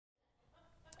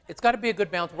It's got to be a good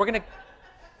balance. We're going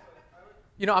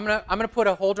to, I'm gonna put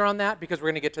a holder on that because we're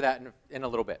going to get to that in a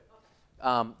little bit.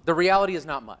 The reality is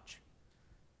not much.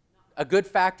 A good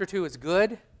fact or two is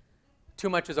good. Too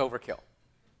much is overkill.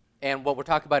 And what we're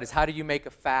talking about is how do you make a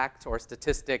fact or a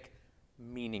statistic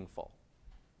meaningful?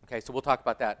 Okay, so we'll talk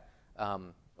about that a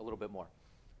little bit more.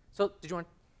 So did you want?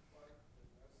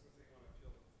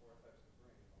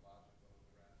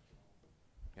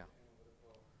 Yeah.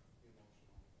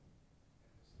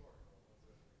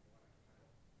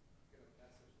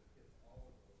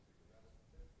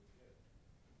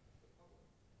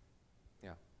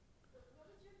 Yeah.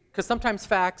 Because sometimes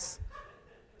facts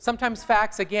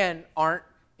again aren't.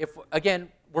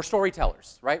 Again, we're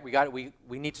storytellers, right?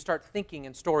 We need to start thinking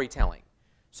in storytelling.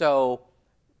 So,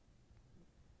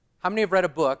 how many have read a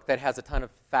book that has a ton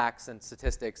of facts and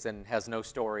statistics and has no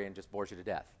story and just bores you to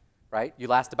death, right? You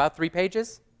last about 3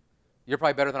 pages. You're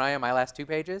probably better than I am. I last 2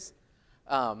 pages.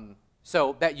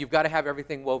 So that you've got to have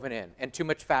everything woven in, and too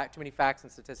many facts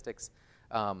and statistics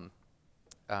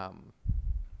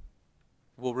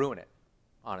will ruin it,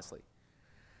 honestly.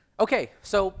 Okay,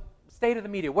 so state of the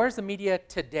media. Where's the media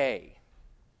today?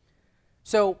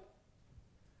 So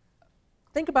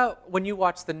think about when you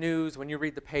watch the news, when you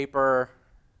read the paper,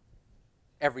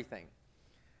 everything.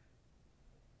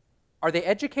 Are they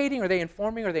educating, are they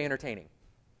informing, or are they entertaining?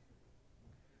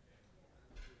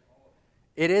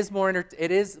 It is more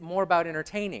about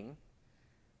entertaining.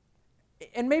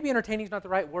 And maybe entertaining is not the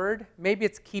right word. Maybe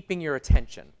it's keeping your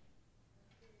attention.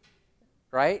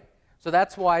 Right? So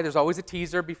that's why there's always a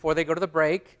teaser before they go to the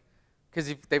break,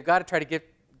 because they've got to try to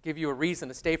give you a reason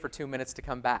to stay for 2 minutes to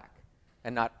come back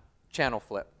and not channel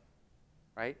flip,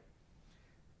 right?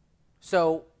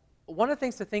 So one of the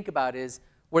things to think about is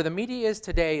where the media is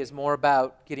today is more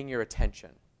about getting your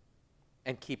attention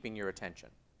and keeping your attention,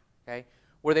 okay?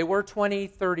 Where they were 20,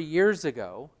 30 years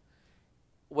ago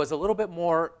was a little bit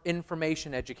more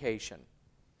information education.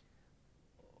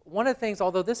 One of the things,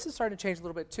 although this is starting to change a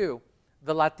little bit too,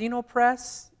 the Latino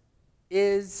press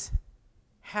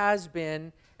has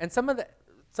been, and some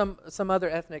other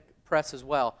ethnic press as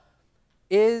well,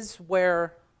 is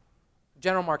where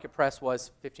general market press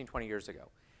was 15, 20 years ago.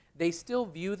 They still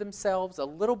view themselves a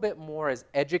little bit more as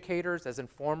educators, as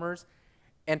informers,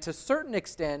 and to a certain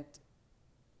extent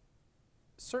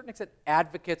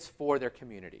advocates for their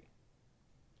community.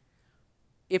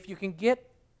 If you can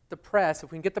get the press,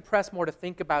 if we can get the press more to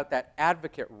think about that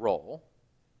advocate role,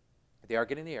 they are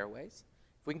getting the airways.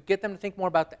 If we can get them to think more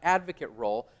about the advocate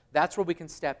role, that's where we can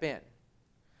step in.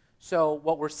 So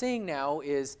what we're seeing now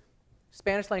is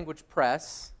Spanish language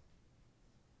press,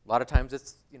 a lot of times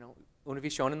it's,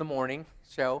 Univision in the morning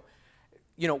show,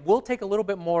 we'll take a little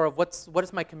bit more of what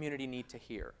does my community need to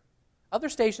hear. Other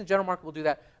stations, general market will do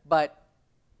that, but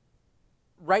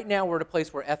right now we're at a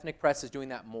place where ethnic press is doing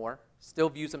that more, still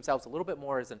views themselves a little bit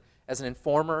more as an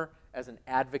informer, as an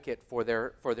advocate for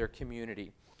their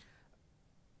community.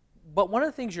 But one of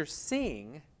the things you're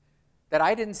seeing that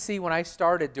I didn't see when I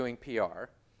started doing PR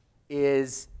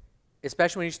is,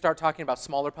 especially when you start talking about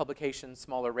smaller publications,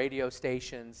 smaller radio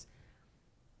stations,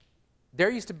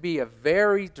 there used to be a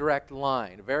very direct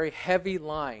line, a very heavy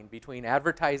line between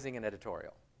advertising and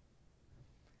editorial.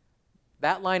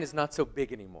 That line is not so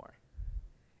big anymore.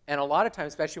 And a lot of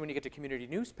times, especially when you get to community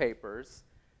newspapers,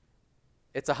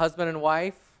 it's a husband and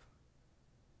wife,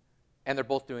 and they're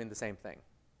both doing the same thing.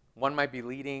 One might be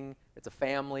leading, it's a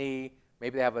family,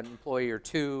 maybe they have an employee or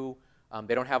two,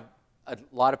 they don't have a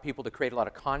lot of people to create a lot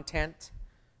of content,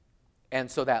 and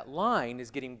so that line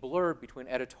is getting blurred between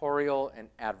editorial and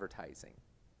advertising.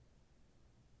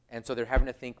 And so they're having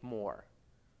to think more.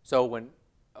 So when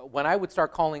I would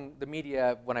start calling the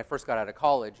media when I first got out of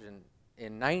college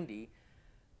in 90,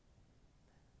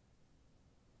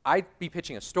 I'd be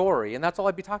pitching a story, and that's all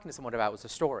I'd be talking to someone about was a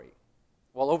story.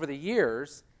 Well, over the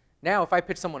years, now if I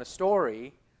pitch someone a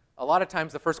story, a lot of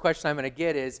times the first question I'm going to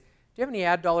get is, do you have any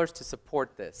ad dollars to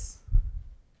support this?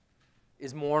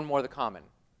 Is more and more the common.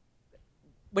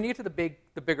 When you get to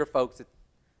the bigger folks,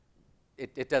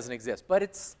 it doesn't exist. But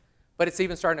it's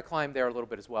even starting to climb there a little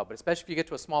bit as well. But especially if you get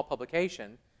to a small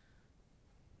publication,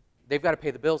 they've got to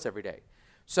pay the bills every day.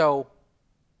 So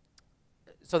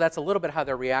that's a little bit how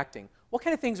they're reacting. What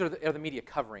kind of things are the media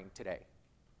covering today?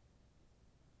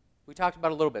 We talked about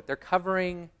it a little bit. They're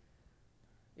covering,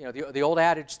 the old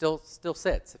adage still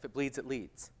sits. If it bleeds, it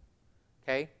leads.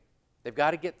 Okay? They've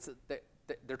got to get,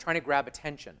 they're trying to grab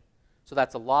attention. So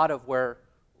that's a lot of where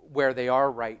they are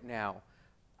right now.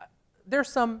 There's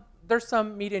some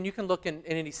media, and you can look in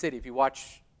any city. If you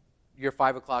watch your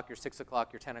 5 o'clock, your 6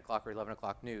 o'clock, your 10 o'clock, or 11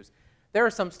 o'clock news, there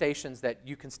are some stations that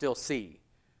you can still see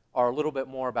are a little bit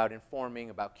more about informing,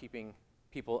 about keeping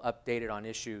people updated on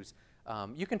issues,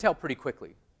 you can tell pretty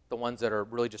quickly the ones that are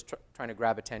really just trying to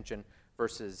grab attention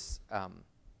versus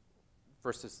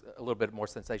versus a little bit more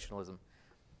sensationalism.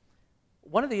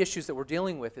 One of the issues that we're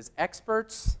dealing with is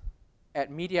experts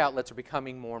at media outlets are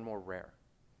becoming more and more rare.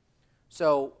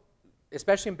 So,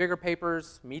 especially in bigger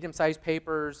papers, medium-sized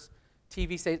papers,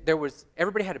 TV stations,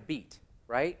 everybody had a beat,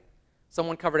 right?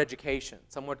 Someone covered education,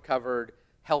 someone covered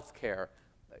healthcare.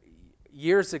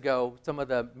 Years ago, some of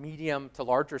the medium to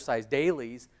larger size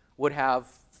dailies would have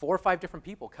 4 or 5 different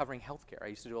people covering healthcare. I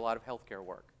used to do a lot of healthcare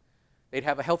work. They'd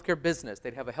have a healthcare business,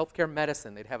 they'd have a healthcare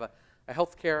medicine, they'd have a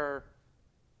healthcare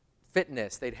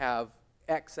fitness, they'd have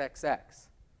XXX.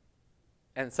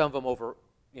 And some of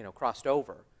them crossed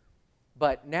over.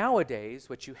 But nowadays,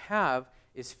 what you have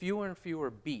is fewer and fewer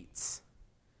beats.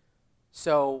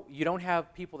 So you don't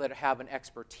have people that have an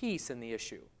expertise in the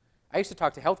issue. I used to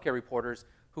talk to healthcare reporters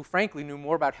who frankly knew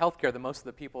more about healthcare than most of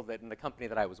the people in the company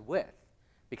that I was with,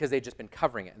 because they'd just been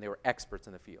covering it and they were experts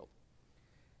in the field.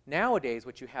 Nowadays,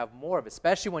 what you have more of,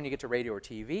 especially when you get to radio or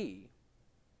TV,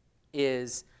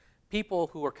 is people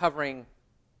who are covering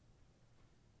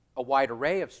a wide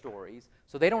array of stories,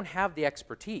 so they don't have the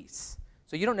expertise.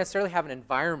 So you don't necessarily have an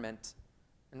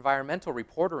environmental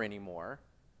reporter anymore,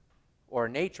 or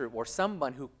nature, or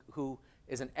someone who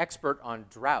is an expert on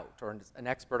drought or an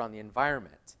expert on the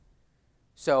environment.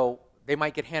 So they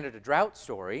might get handed a drought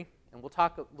story, and we'll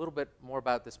talk a little bit more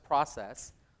about this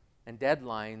process and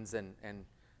deadlines and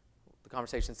the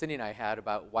conversation Cindy and I had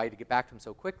about why to get back to them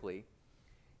so quickly,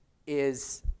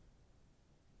 is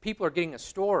people are getting a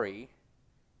story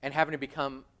and having to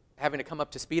come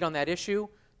up to speed on that issue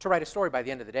to write a story by the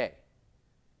end of the day,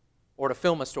 or to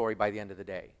film a story by the end of the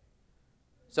day.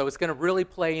 So it's going to really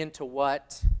play into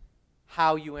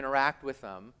how you interact with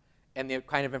them and the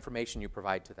kind of information you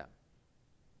provide to them.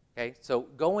 Okay, so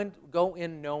go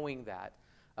in knowing that.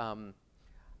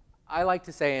 I like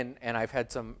to say, and I've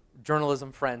had some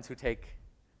journalism friends who take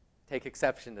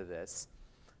exception to this,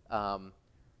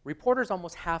 reporters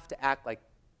almost have to act like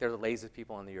they're the laziest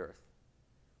people on the earth.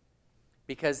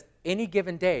 Because any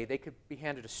given day, they could be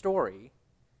handed a story,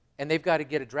 and they've got to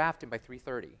get a draft in by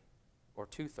 3:30 or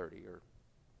 2:30 or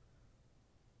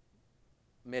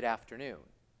mid-afternoon.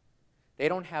 They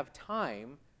don't have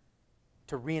time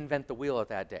to reinvent the wheel at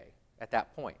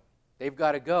that point. They've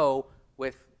got to go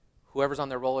with whoever's on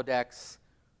their Rolodex,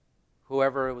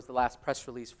 whoever it was the last press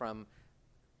release from.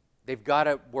 They've got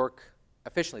to work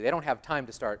efficiently. They don't have time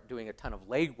to start doing a ton of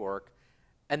legwork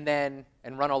and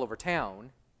run all over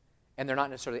town, and they're not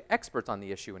necessarily experts on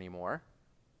the issue anymore.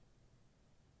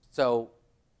 So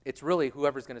it's really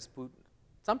whoever's going to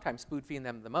sometimes spoon feed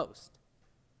them the most,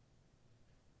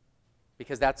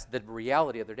 because that's the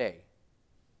reality of their day.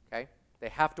 Okay? They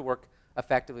have to work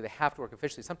effectively. They have to work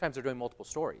efficiently. Sometimes they're doing multiple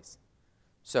stories,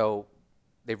 so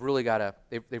they've really got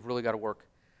to work.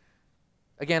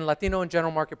 Again, Latino and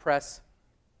general market press.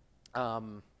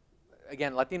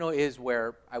 Again, Latino is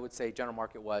where I would say general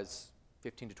market was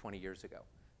 15 to 20 years ago.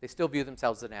 They still view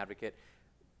themselves as an advocate.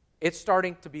 It's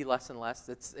starting to be less and less.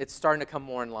 It's starting to come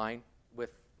more in line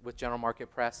with general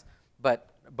market press. But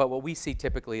what we see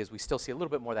typically is we still see a little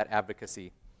bit more of that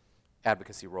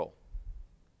advocacy role.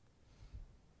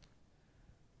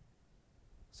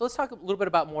 So let's talk a little bit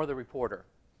about more of the reporter.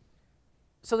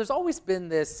 So there's always been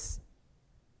this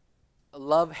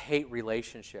love-hate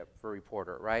relationship for a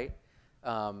reporter, right?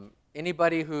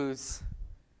 Anybody who's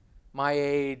my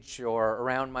age or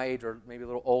around my age or maybe a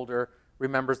little older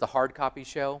remembers the hard copy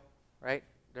show, right?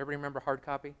 Does everybody remember hard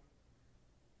copy?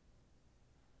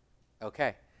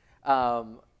 Okay.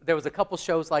 There was a couple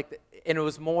shows like that, and it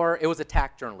was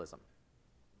attack journalism,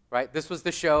 right? This was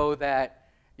the show that,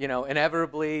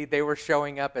 inevitably they were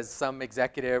showing up as some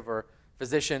executive or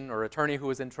physician or attorney who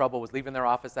was in trouble, was leaving their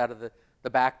office out of the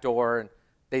back door, and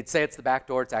they'd say it's the back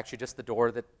door. It's actually just the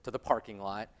door to the parking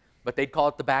lot, but they'd call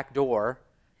it the back door,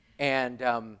 and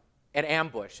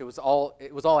ambush. It was all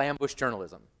ambush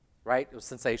journalism, right? It was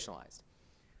sensationalized.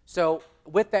 So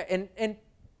with that, and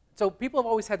so people have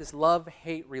always had this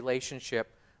love-hate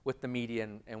relationship with the media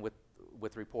and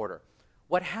with reporter.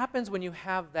 What happens when you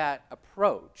have that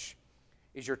approach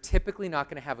is you're typically not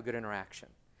going to have a good interaction.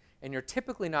 And you're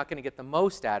typically not going to get the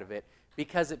most out of it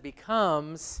because it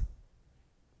becomes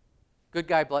good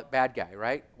guy, bad guy,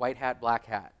 right? White hat, black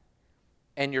hat.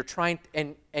 And you're trying,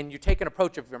 and you take an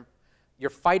approach of you're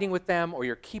fighting with them, or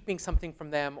you're keeping something from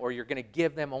them, or you're going to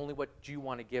give them only what you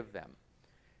want to give them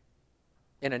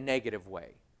in a negative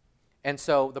way. And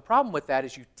so the problem with that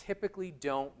is you typically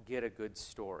don't get a good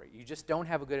story. You just don't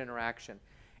have a good interaction.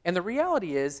 And the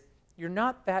reality is you're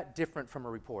not that different from a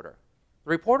reporter. The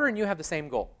reporter and you have the same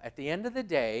goal. At the end of the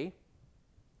day,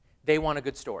 they want a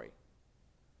good story.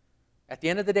 At the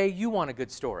end of the day, you want a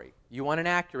good story. You want an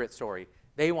accurate story.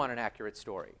 They want an accurate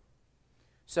story.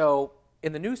 So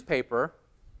in the newspaper,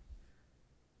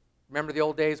 remember the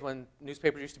old days when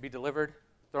newspapers used to be delivered,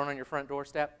 thrown on your front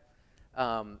doorstep,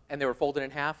 and they were folded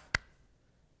in half?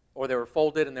 Or they were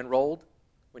folded and then rolled?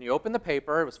 When you opened the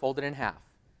paper, it was folded in half.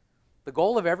 The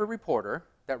goal of every reporter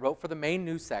that wrote for the main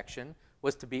news section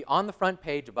was to be on the front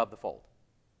page above the fold.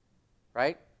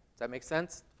 Right? Does that make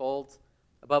sense? Folds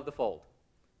above the fold.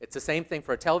 It's the same thing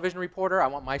for a television reporter. I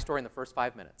want my story in the first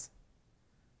 5 minutes.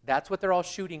 That's what they're all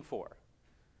shooting for.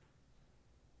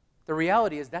 The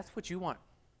reality is that's what you want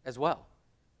as well.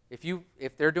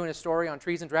 If they're doing a story on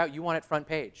trees and drought, you want it front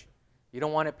page. You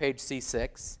don't want it page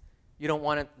C6. You don't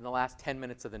want it in the last 10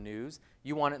 minutes of the news.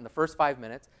 You want it in the first 5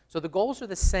 minutes. So the goals are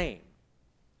the same.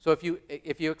 So if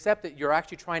you accept that you're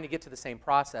actually trying to get to the same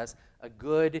process, a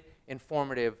good,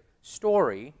 informative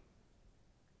story,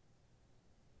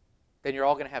 then you're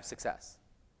all going to have success.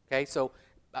 Okay? So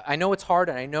I know it's hard,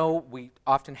 and I know we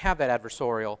often have that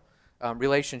adversarial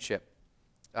relationship.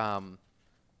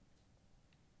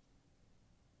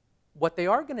 What they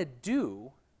are going to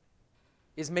do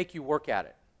is make you work at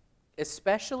it,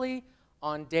 especially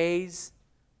on days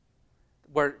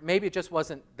where maybe it just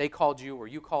wasn't they called you or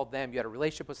you called them, you had a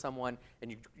relationship with someone,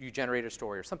 and you generated a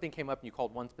story, or something came up and you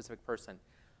called one specific person.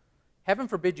 Heaven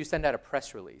forbid you send out a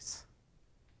press release.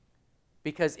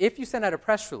 Because if you send out a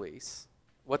press release,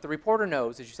 what the reporter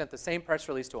knows is you sent the same press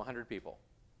release to 100 people,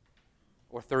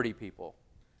 or 30 people,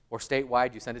 or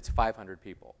statewide you send it to 500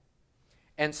 people.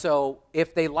 And so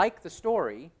if they like the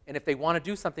story, and if they want to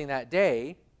do something that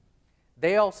day,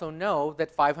 they also know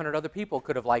that 500 other people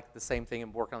could have liked the same thing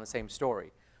and worked on the same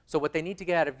story. So what they need to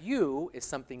get out of you is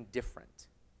something different.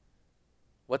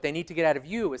 What they need to get out of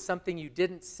you is something you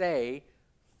didn't say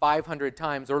 500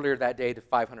 times earlier that day to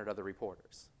 500 other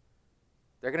reporters.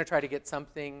 They're going to try to get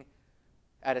something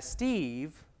out of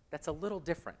Steve that's a little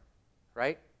different,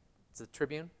 right? It's the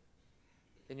Tribune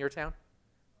in your town?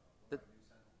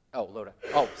 Oh, Loda.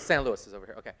 Oh, San Luis is over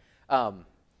here. Okay.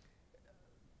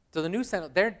 So the News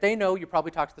Sentinel, they know you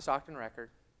probably talked to the Stockton Record.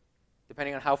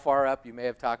 Depending on how far up, you may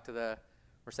have talked to the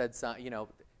Merced Sun. You know,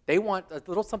 they want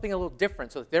something a little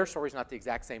different so that their story is not the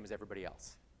exact same as everybody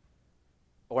else,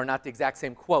 or not the exact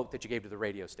same quote that you gave to the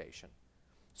radio station.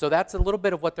 So that's a little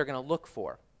bit of what they're going to look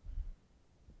for.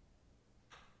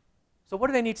 So what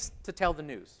do they need to tell the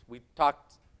news? We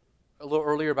talked a little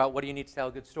earlier about what do you need to tell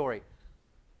a good story.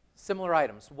 Similar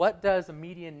items. What does a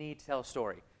media need to tell a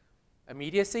story?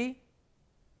 Immediacy.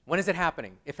 When is it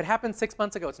happening? If it happened 6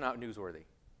 months ago, it's not newsworthy.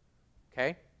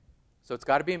 Okay? So it's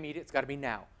got to be immediate. It's got to be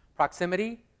now.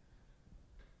 Proximity.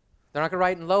 They're not going to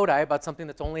write in Lodi about something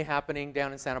that's only happening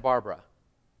down in Santa Barbara.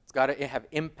 It's got to have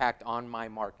impact on my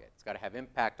market. It's got to have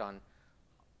impact on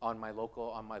my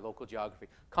local geography.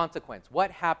 Consequence.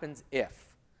 What happens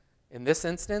if? In this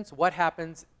instance, what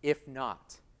happens if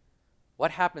not?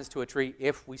 What happens to a tree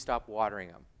if we stop watering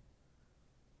them?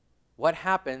 What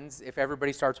happens if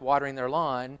everybody starts watering their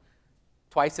lawn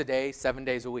twice a day, 7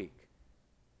 days a week?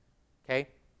 Okay?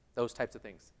 Those types of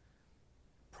things.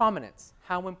 Prominence.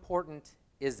 How important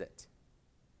is it?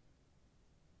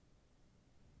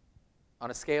 On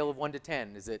a scale of 1 to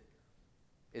 10, is it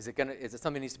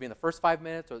something that needs to be in the first 5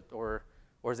 minutes, or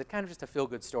is it kind of just a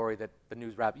feel-good story that the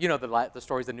news wraps? You know the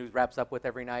stories the news wraps up with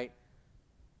every night?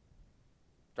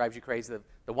 Drives you crazy.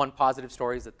 The one positive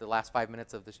story is at the last 5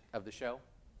 minutes of the show.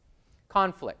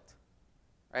 Conflict,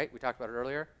 right? We talked about it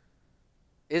earlier.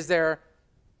 Is there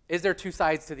two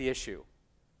sides to the issue?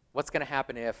 What's going to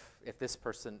happen if this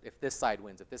side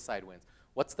wins, if this side wins?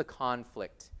 What's the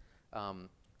conflict?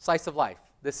 Slice of life.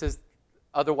 This is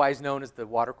otherwise known as the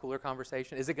water cooler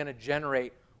conversation. Is it going to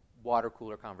generate water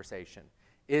cooler conversation?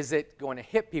 Is it going to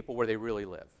hit people where they really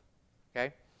live?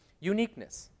 Okay?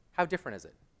 Uniqueness. How different is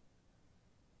it?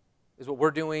 Is what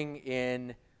we're doing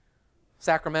in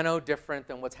Sacramento different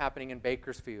than what's happening in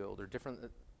Bakersfield, or different?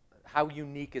 How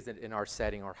unique is it in our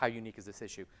setting, or how unique is this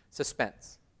issue?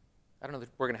 Suspense. I don't know that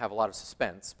we're going to have a lot of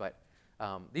suspense, but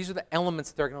these are the elements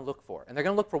that they're going to look for. And they're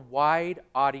going to look for wide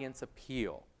audience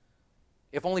appeal.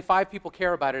 If only 5 people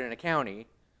care about it in a county,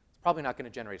 it's probably not going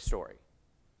to generate a story.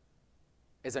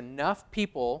 Is enough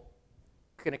people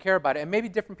going to care about it? And maybe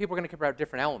different people are going to care about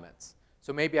different elements.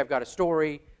 So maybe I've got a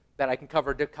story that I can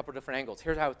cover a couple different angles.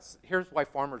 Here's why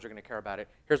farmers are going to care about it.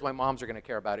 Here's why moms are going to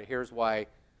care about it. Here's why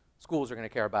schools are going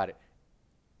to care about it.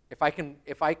 If I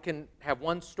can have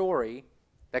one story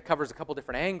that covers a couple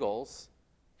different angles,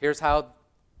 here's how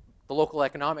the local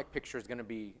economic picture is going to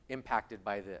be impacted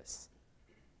by this.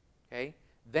 Okay?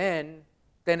 Then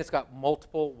then it's got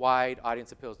multiple wide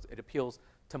audience appeals. It appeals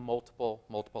to multiple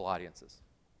audiences.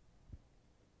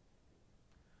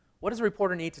 What does a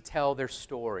reporter need to tell their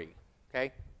story?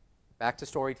 Okay, back to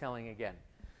storytelling again.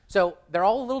 So they're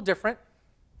all a little different.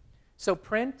 So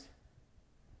print,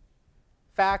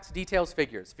 facts, details,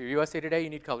 figures. For USA Today, you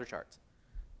need color charts.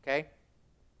 Okay,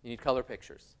 you need color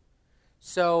pictures.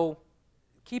 So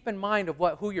keep in mind of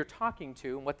who you're talking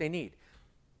to and what they need.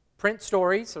 Print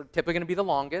stories are typically going to be the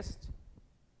longest,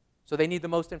 so they need the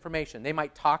most information. They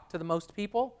might talk to the most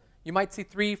people. You might see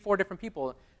 3, 4 different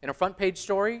people in a front page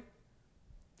story.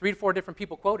 3 to 4 different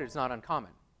people quoted is not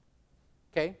uncommon.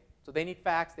 Okay, so they need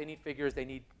facts, they need figures, they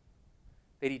need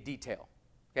detail.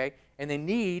 Okay, and they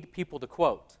need people to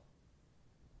quote.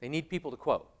 They need people to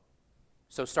quote.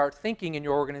 So start thinking in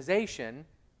your organization.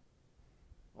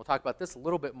 We'll talk about this a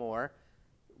little bit more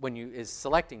when is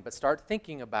selecting, but start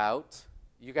thinking about,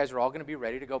 you guys are all going to be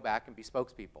ready to go back and be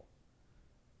spokespeople.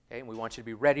 Okay, and we want you to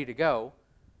be ready to go,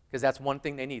 because that's one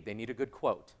thing they need. They need a good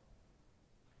quote.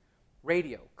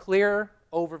 Radio, clear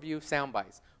overview sound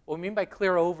bites. What we mean by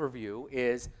clear overview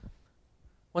is,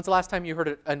 when's the last time you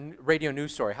heard a radio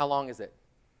news story? How long is it?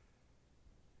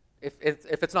 If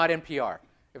it's not NPR.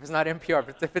 If it's not NPR,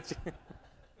 if it's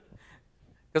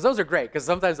because those are great, because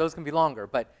sometimes those can be longer.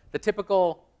 But your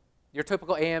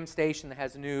typical AM station that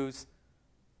has news,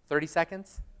 30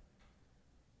 seconds?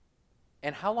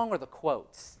 And how long are the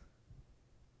quotes?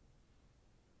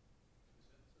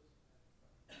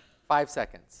 5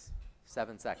 seconds,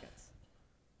 7 seconds,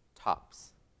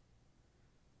 tops.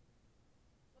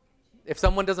 If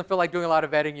someone doesn't feel like doing a lot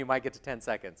of editing, you might get to 10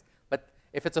 seconds. But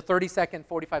if it's a 30-second,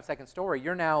 45-second story,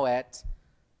 you're now at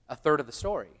a third of the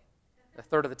story, a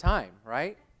third of the time,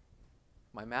 right?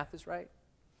 My math is right.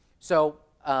 So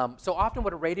often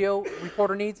what a radio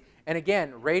reporter needs, and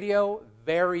again, radio,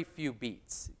 very few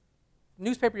beats.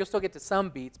 Newspaper, you'll still get to some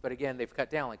beats, but again, they've cut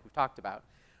down like we've talked about.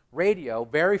 Radio,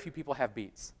 very few people have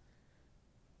beats.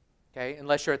 Okay,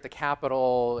 unless you're at the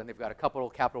Capitol and they've got a couple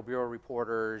of Capitol Bureau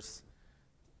reporters,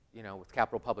 with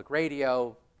Capitol Public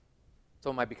Radio.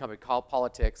 Someone might be covering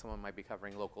politics, someone might be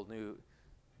covering local news.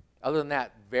 Other than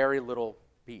that, very little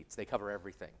beats. They cover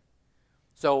everything.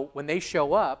 So when they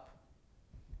show up,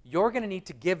 you're going to need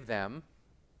to give them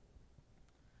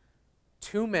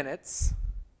 2 minutes,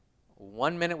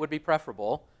 1 minute would be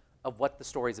preferable, of what the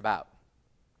story's about.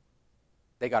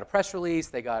 They got a press release,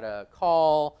 they got a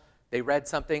call, they read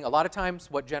something. A lot of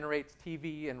times what generates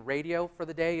TV and radio for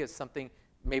the day is something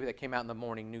maybe that came out in the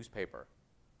morning newspaper.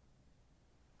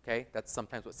 Okay, that's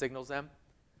sometimes what signals them.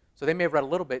 So they may have read a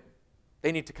little bit.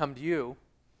 They need to come to you.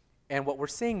 And what we're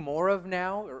seeing more of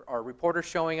now are reporters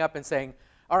showing up and saying,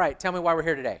 all right, tell me why we're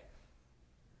here today.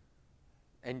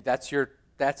 And that's your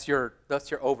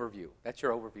overview. That's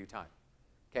your overview time.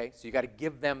 Okay, so you got to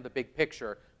give them the big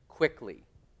picture quickly.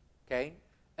 Okay,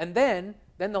 and then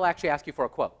they'll actually ask you for a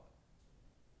quote.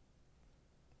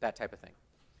 That type of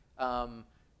thing.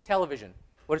 Television.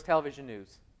 What is television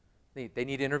news? They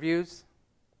need interviews.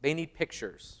 They need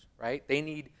pictures, right? They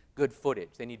need good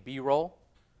footage. They need B-roll,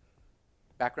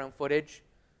 background footage.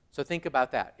 So think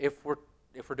about that. If we're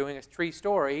doing a tree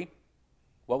story,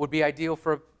 what would be ideal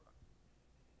for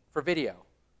video?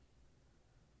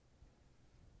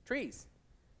 Trees,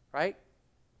 right?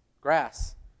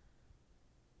 Grass.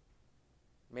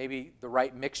 Maybe the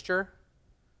right mixture.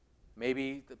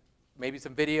 Maybe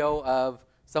some video of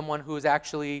someone who's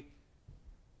actually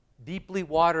deeply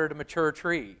watered a mature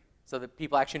tree so that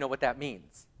people actually know what that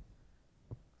means.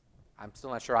 I'm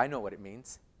still not sure I know what it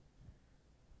means.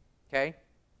 Okay?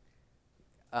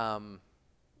 Now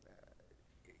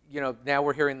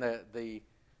we're hearing the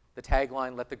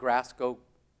tagline, let the grass go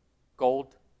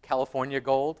gold, California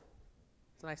gold.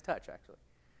 It's a nice touch, actually.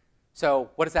 So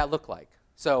what does that look like?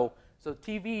 So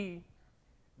TV,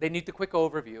 they need the quick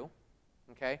overview.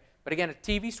 Okay? But again, a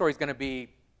TV story is going to be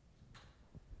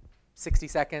 60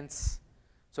 seconds.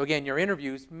 So again, your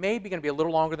interviews may be going to be a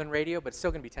little longer than radio, but it's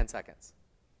still going to be 10 seconds.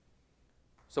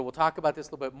 So we'll talk about this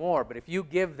a little bit more, but if you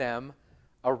give them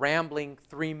a rambling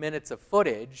 3 minutes of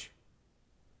footage,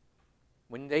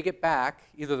 when they get back,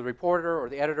 either the reporter or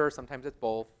the editor, sometimes it's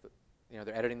both,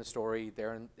 they're editing the story,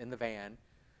 they're in the van,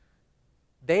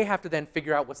 they have to then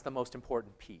figure out what's the most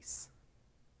important piece.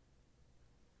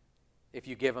 If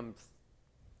you give them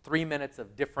 3 minutes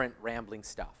of different rambling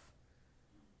stuff.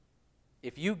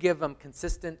 If you give them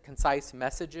consistent, concise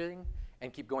messaging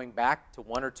and keep going back to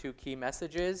 1 or 2 key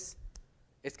messages,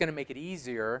 it's going to make it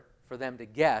easier for them to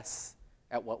guess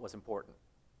at what was important.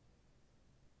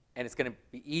 And it's going to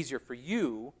be easier for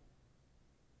you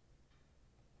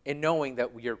in knowing that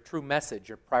your true message,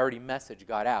 your priority message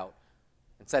got out.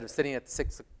 Instead of sitting at the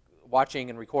watching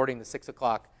and recording the 6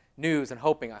 o'clock news and I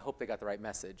hope they got the right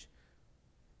message,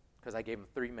 because I gave them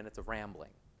 3 minutes of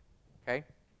rambling, okay?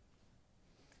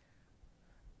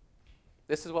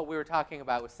 This is what we were talking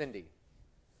about with Cindy.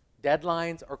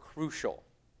 Deadlines are crucial.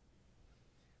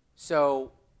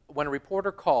 So when a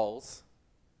reporter calls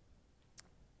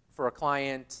for a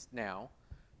client now,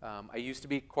 I used to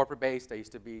be corporate-based. I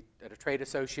used to be at a trade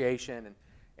association,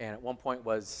 and at one point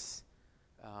was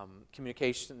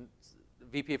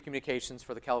VP of Communications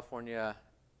for the California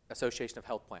Association of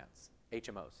Health Plans,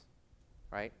 HMOs,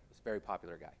 right? It's a very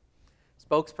popular guy.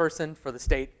 Spokesperson for the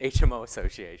state HMO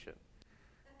Association,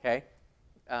 okay?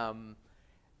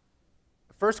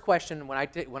 First question when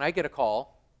I get a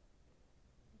call,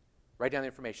 write down the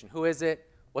information. Who is it?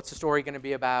 What's the story going to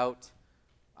be about?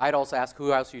 I'd also ask,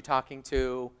 who else are you talking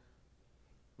to?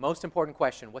 Most important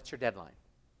question, what's your deadline?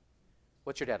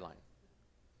 What's your deadline?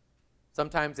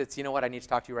 Sometimes it's, you know what, I need to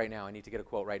talk to you right now. I need to get a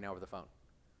quote right now over the phone.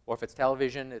 Or if it's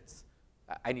television, it's,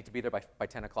 I need to be there by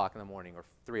 10 o'clock in the morning or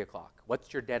 3 o'clock.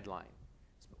 What's your deadline?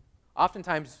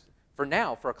 Oftentimes,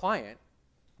 for a client,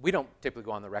 we don't typically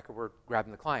go on the record. We're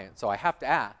grabbing the client. So I have to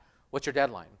ask, what's your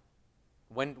deadline?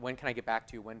 When can I get back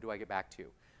to you? When do I get back to you?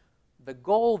 The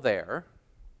goal there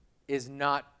is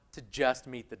not to just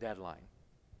meet the deadline.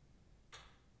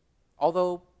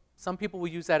 Although some people will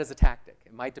use that as a tactic.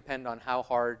 It might depend on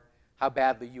how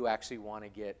badly you actually want to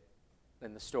get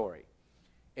in the story.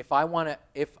 If I want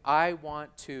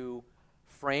to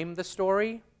frame the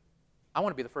story, I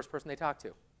want to be the first person they talk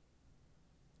to.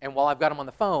 And while I've got them on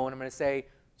the phone, I'm going to say,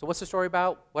 so what's the story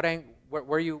about? Where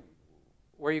are you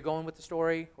going with the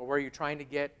story? Or where are you trying to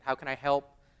get? How can I help?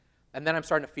 And then I'm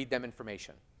starting to feed them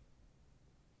information.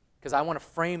 Because I want to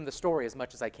frame the story as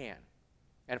much as I can.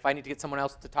 And if I need to get someone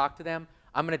else to talk to them,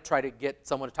 I'm going to try to get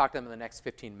someone to talk to them in the next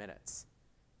 15 minutes.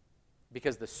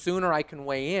 Because the sooner I can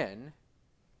weigh in,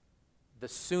 the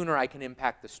sooner I can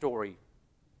impact the story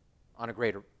on a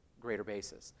greater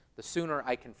basis.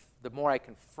 The more I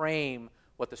can frame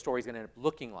what the story is going to end up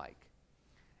looking like.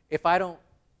 If I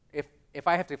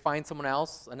have to find someone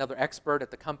else, another expert at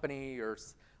the company,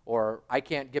 or I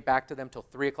can't get back to them till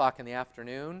 3 o'clock in the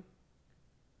afternoon,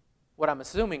 what I'm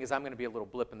assuming is I'm going to be a little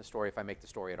blip in the story if I make the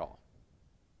story at all.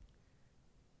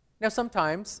 Now,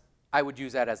 sometimes I would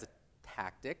use that as a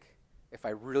tactic if I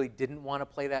really didn't want to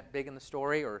play that big in the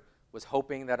story or was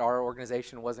hoping that our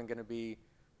organization wasn't going to be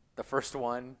the first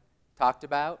one talked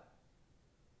about.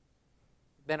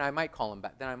 Then I might call them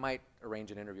back. Then I might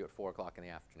arrange an interview at 4 o'clock in the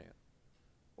afternoon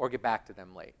or get back to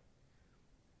them late.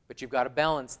 But you've got to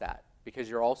balance that because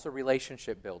you're also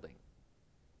relationship building.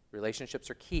 Relationships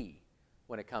are key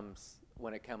when it comes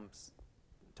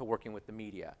to working with the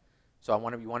media. So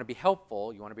you want to be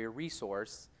helpful, you want to be a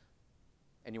resource,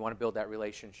 and you want to build that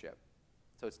relationship.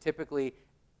 So it's typically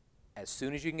as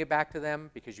soon as you can get back to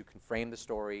them because you can frame the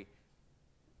story,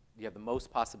 you have the most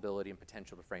possibility and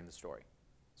potential to frame the story.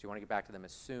 So you want to get back to them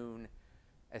as soon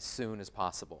as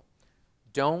possible.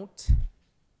 Don't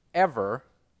ever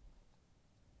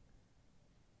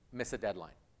miss a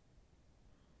deadline.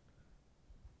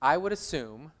 I would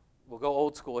assume, we'll go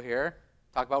old school here,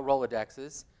 talk about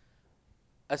Rolodexes,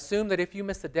 assume that if you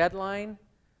miss the deadline,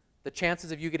 the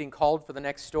chances of you getting called for the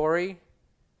next story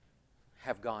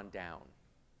have gone down.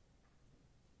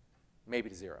 Maybe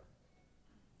to 0.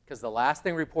 Because the last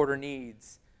thing a reporter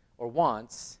needs or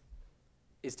wants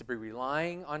is to be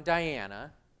relying on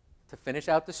Diana to finish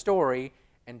out the story,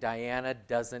 and Diana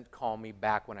doesn't call me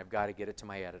back when I've got to get it to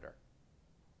my editor.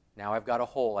 Now I've got a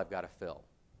hole I've got to fill.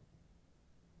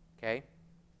 Okay?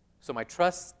 So my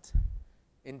trust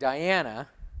in Diana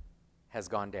has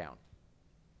gone down.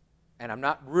 And I'm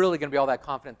not really going to be all that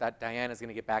confident that Diana is going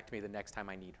to get back to me the next time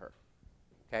I need her.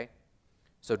 Okay?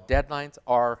 So deadlines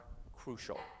are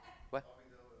crucial. What?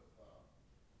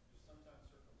 Sometimes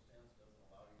circumstance doesn't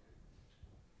allow you to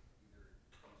either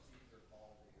receive their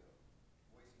call via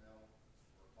voicemail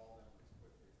or call them as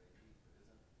quickly as they need, but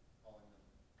isn't calling them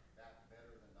back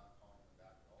better than not calling them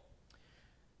back at all?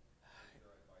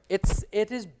 It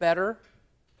is better.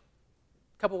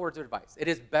 A couple words of advice. It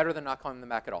is better than not calling them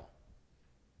back at all.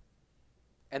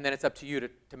 And then it's up to you to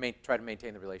try to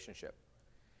maintain the relationship.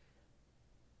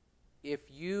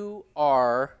 If you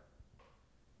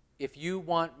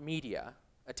want media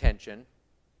attention,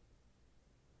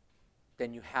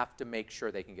 then you have to make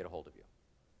sure they can get a hold of you.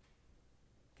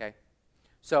 Okay?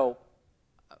 So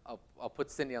I'll put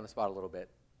Cindy on the spot a little bit.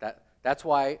 That's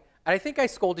why, and I think I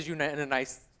scolded you in a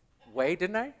nice way,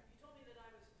 didn't I? You told me that I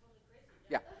was totally crazy.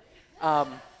 Yeah.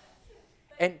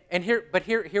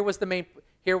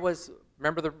 Here was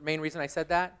remember the main reason I said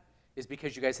that is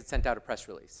because you guys had sent out a press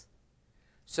release.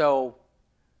 So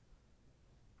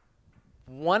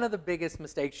one of the biggest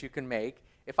mistakes you can make,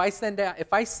 if I send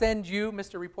you,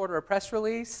 Mr. Reporter, a press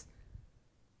release,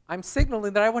 I'm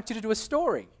signaling that I want you to do a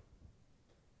story.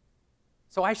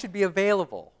 So I should be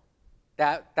available.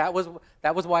 That was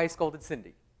why I scolded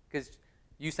Cindy, because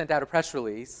you sent out a press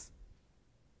release.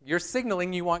 You're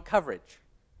signaling you want coverage.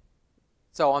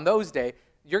 So on those days,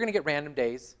 you're going to get random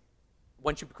days.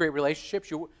 Once you create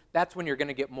relationships, that's when you're going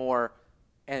to get more,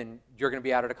 and you're going to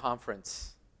be out at a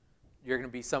conference. You're going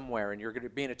to be somewhere, and you're going to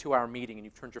be in a 2-hour meeting, and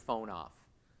you've turned your phone off.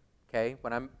 Okay?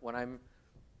 When I'm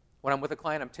with a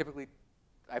client,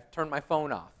 I've turned my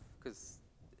phone off because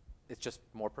it's just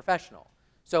more professional.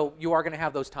 So you are going to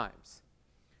have those times.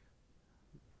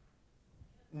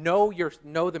 Know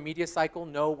the media cycle.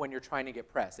 Know when you're trying to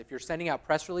get press. If you're sending out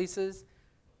press releases,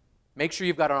 make sure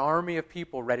you've got an army of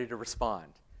people ready to respond.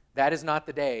 That is not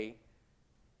the day.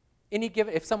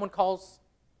 If someone calls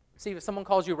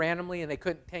you randomly and they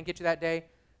can't get you that day,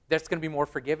 that's going to be more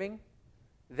forgiving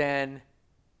than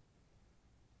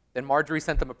Marjorie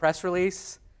sent them a press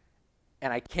release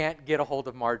and I can't get a hold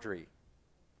of Marjorie.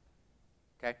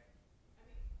 Okay?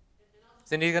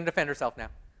 Cindy's going to defend herself now.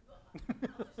 I'll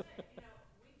just say,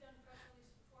 we've done press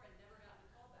releases before and never gotten a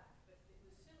call back, but it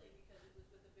was silly because it was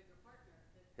with a bigger partner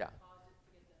that caused it to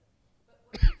get the. But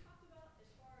what you talked about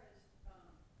as far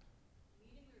as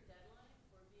meeting your deadline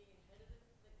or being ahead of it,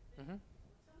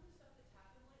 some of the stuff that's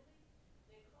happened lately,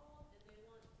 they call and they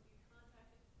want to be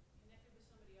connected with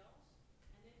somebody else,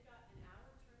 and they've got an hour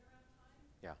turnaround time.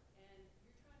 Yeah. And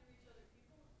you're trying to reach other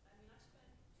people. I mean, I spent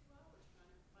 2 hours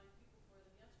trying to find people for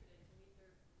them yesterday to meet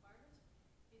their requirements.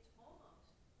 It feels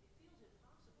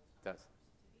impossible sometimes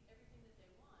to meet everything that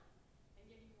they want, and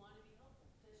yet you want to be helpful.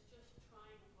 Does just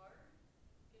trying hard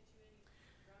get you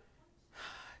any brownie points?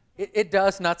 It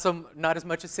does, not as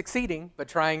much as succeeding, but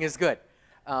trying is good.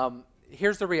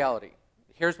 Here's the reality.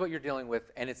 Here's what you're dealing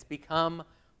with, and it's become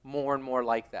more and more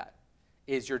like that.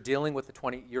 Is you're dealing with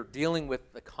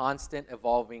the constant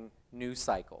evolving news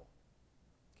cycle.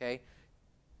 Okay?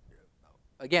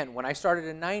 Again, when I started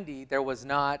in '90, there was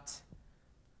not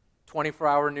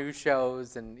 24-hour news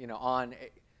shows and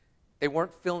they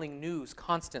weren't filling news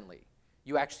constantly.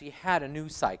 You actually had a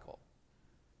news cycle.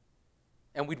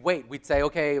 And we'd wait. We'd say,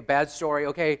 okay, a bad story,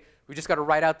 okay, we just got to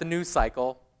write out the news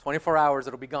cycle. 24 hours,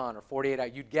 it'll be gone, or 48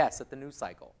 hours. You'd guess at the news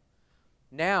cycle.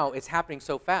 Now it's happening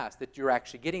so fast that you're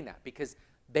actually getting that because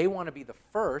they want to be the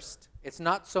first. It's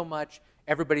not so much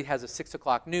everybody has a 6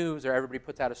 o'clock news or everybody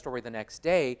puts out a story the next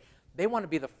day. They want to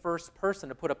be the first person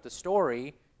to put up the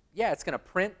story. Yeah, it's going to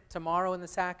print tomorrow in the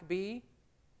SAC B,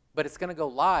 but it's going to go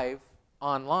live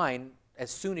online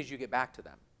as soon as you get back to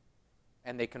them,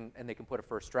 and they can put a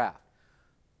first draft.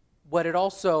 What it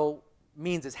also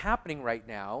means is happening right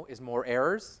now is more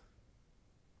errors.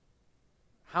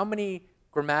 How many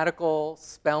grammatical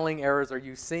spelling errors are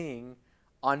you seeing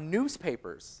on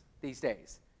newspapers these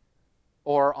days,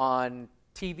 or on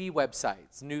TV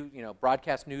websites,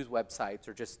 broadcast news websites,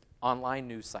 or just online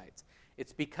news sites?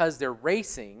 It's because they're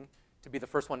racing to be the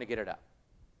first one to get it up.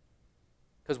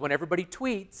 Because when everybody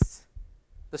tweets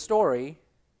the story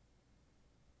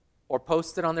or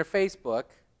posts it on their Facebook,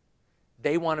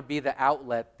 they want to be the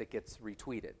outlet that gets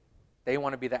retweeted. They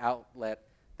want to be the outlet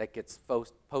that gets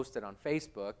posted on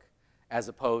Facebook as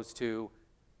opposed to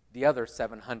the other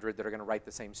 700 that are going to write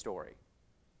the same story.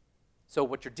 So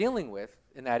what you're dealing with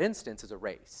in that instance is a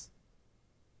race.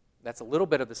 That's a little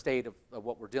bit of the state of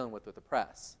what we're dealing with the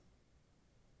press.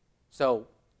 So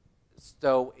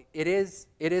it is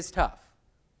tough.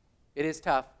 It is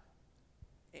tough,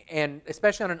 and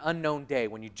especially on an unknown day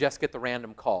when you just get the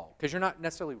random call, because you're not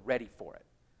necessarily ready for it.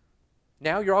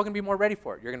 Now you're all going to be more ready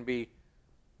for it. You're going to be a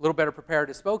little better prepared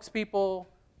as spokespeople.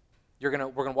 We're going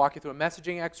to walk you through a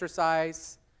messaging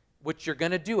exercise, which you're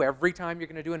going to do every time you're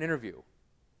going to do an interview.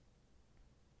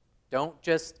 Don't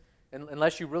just,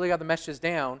 unless you really got the messages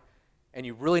down, and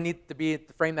you really need to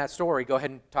frame that story, go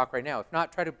ahead and talk right now. If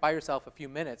not, try to buy yourself a few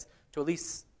minutes to at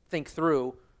least think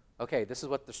through, okay, this is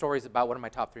what the story is about. What are my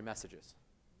top 3 messages?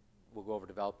 We'll go over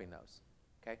developing those.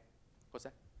 Okay? What's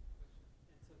that?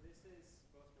 And so this is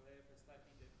both related but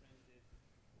slightly different.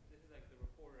 This is like the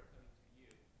reporter coming to you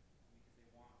because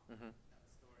they want that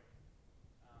story.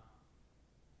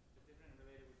 But different and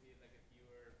related would be like if you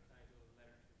were trying to do a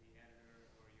letter to the editor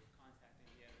or you're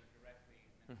contacting the editor directly,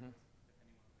 and then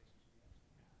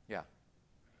Yeah.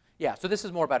 Yeah, so this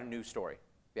is more about a news story.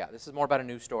 Yeah, this is more about a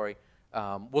news story.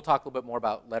 We'll talk a little bit more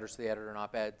about letters to the editor and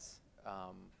op-eds.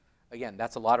 Again,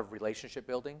 that's a lot of relationship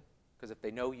building, because if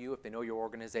they know you, if they know your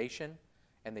organization,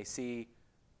 and they see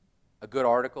a good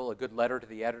article, a good letter to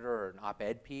the editor, or an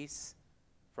op-ed piece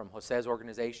from Jose's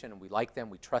organization, and we like them,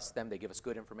 we trust them, they give us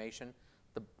good information,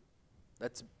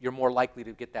 You're more likely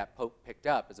to get that picked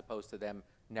up as opposed to them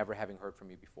never having heard from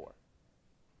you before.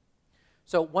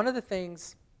 So one of the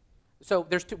things,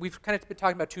 we've kind of been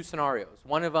talking about two scenarios.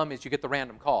 One of them is you get the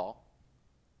random call,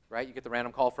 right? You get the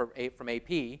random call from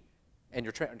AP, and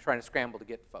you're trying to scramble to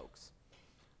get folks.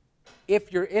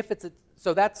 You're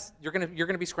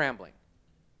gonna be scrambling.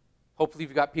 Hopefully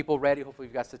you've got people ready. Hopefully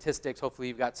you've got statistics. Hopefully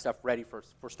you've got stuff ready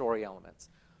for story elements.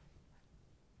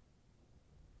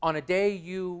 On a day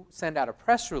you send out a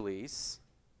press release,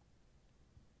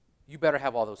 you better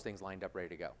have all those things lined up, ready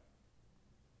to go.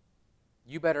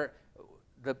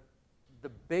 The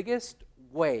biggest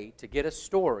way to get a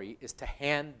story is to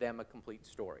hand them a complete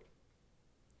story.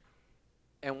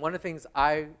 And one of the things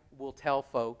I will tell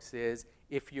folks is,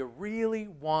 if you really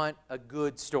want a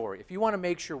good story, if you want to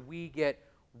make sure we get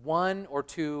 1 or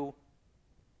 2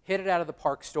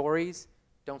 hit-it-out-of-the-park stories,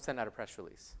 don't send out a press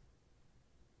release.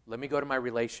 Let me go to my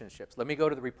relationships. Let me go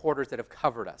to the reporters that have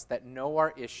covered us, that know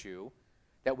our issue,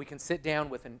 that we can sit down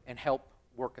with and help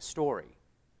work a story.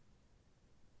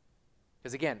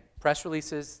 Because again, press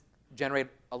releases generate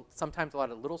sometimes a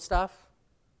lot of little stuff,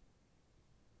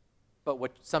 but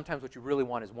sometimes what you really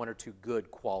want is 1 or 2 good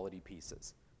quality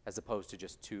pieces, as opposed to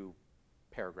just 2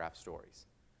 paragraph stories.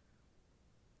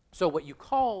 So what you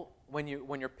call, when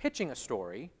you're pitching a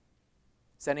story,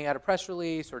 sending out a press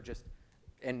release,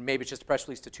 and maybe it's just a press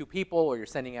release to 2 people, or you're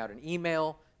sending out an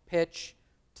email pitch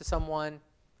to someone,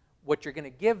 what you're going to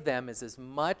give them is as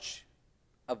much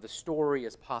of the story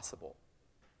as possible.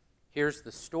 Here's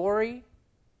the story.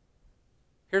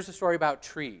 Here's the story about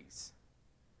trees.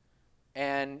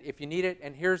 And if you need it,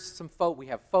 and here's some we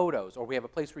have photos, or we have a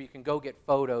place where you can go get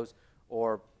photos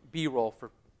or B-roll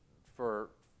for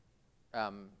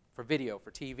video,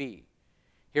 for TV.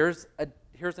 Here's an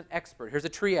expert. Here's a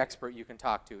tree expert you can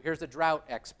talk to. Here's a drought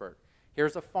expert.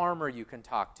 Here's a farmer you can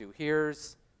talk to.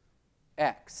 Here's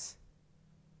X.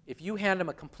 If you hand them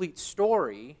a complete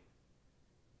story,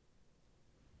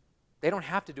 they don't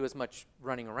have to do as much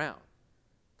running around.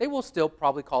 They will still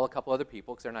probably call a couple other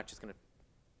people, because they're not just going to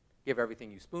give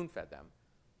everything you spoon-fed them.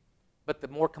 But the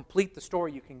more complete the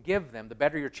story you can give them, the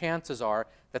better your chances are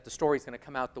that the story is going to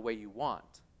come out the way you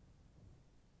want.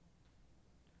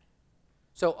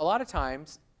 So a lot of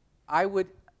times,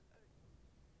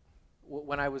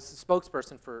 when I was a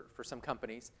spokesperson for some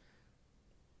companies,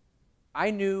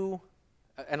 I knew,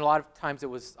 and a lot of times it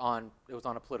was on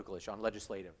a political issue, on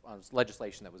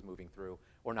legislation that was moving through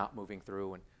or not moving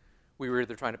through, and we were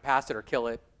either trying to pass it or kill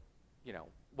it,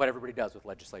 what everybody does with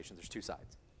legislation. There's 2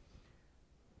 sides.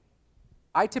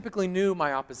 I typically knew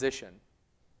my opposition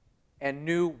and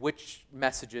knew which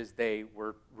messages they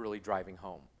were really driving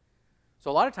home. So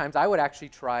a lot of times I would actually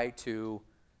try to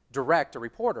direct a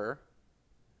reporter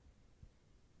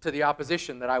to the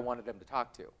opposition that I wanted them to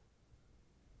talk to.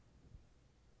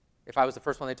 If I was the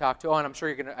first one they talked to, and I'm sure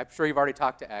you've already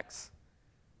talked to X.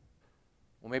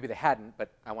 Well, maybe they hadn't,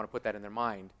 but I want to put that in their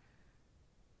mind,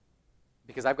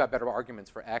 because I've got better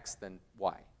arguments for X than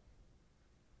Y.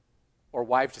 Or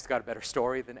Y's just got a better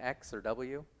story than X or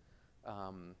W.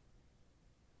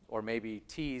 Or maybe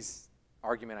T's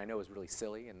argument I know is really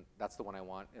silly, and that's the one I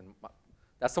want, and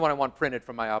that's the one I want printed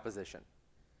from my opposition.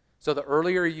 So the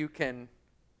earlier you can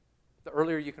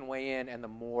weigh in, and the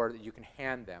more that you can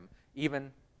hand them,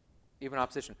 even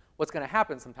opposition. What's going to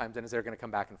happen sometimes then is they're going to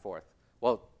come back and forth.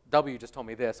 Well, W just told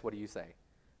me this. What do you say?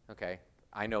 Okay,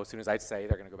 I know as soon as I say,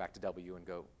 they're going to go back to W and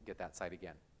go get that side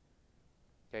again.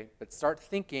 Okay, but start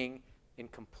thinking in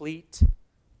complete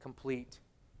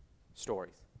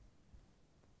stories.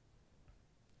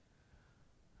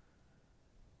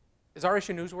 Is our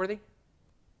issue newsworthy?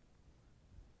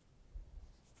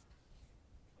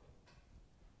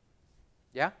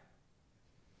 Yeah?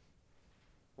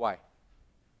 Why?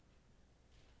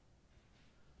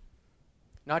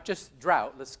 Not just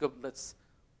drought. So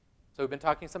we've been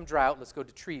talking some drought. Let's go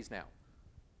to trees now.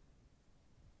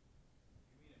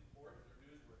 You mean important or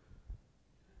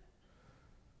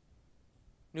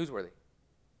newsworthy? Newsworthy.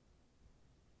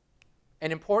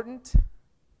 And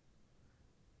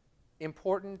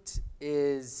important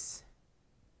is,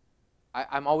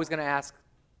 I'm always going to ask,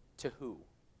 to who?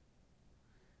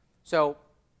 So,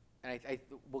 and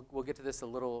we'll get to this a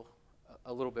little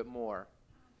bit more.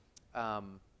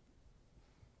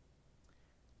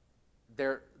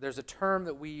 There's a term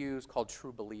that we use called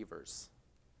true believers.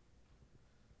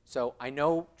 So I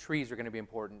know trees are going to be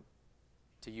important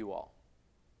to you all.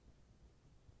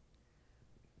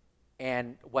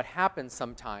 And what happens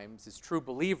sometimes is true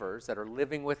believers that are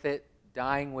living with it,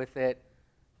 dying with it,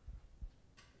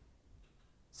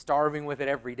 starving with it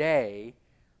every day,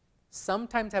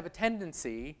 sometimes have a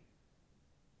tendency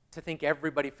to think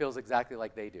everybody feels exactly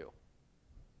like they do.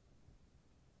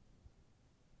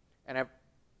 And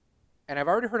I've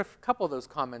already heard a couple of those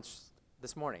comments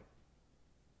this morning.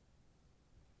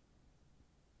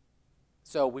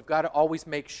 So we've got to always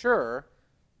make sure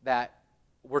that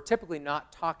we're typically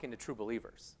not talking to true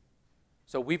believers.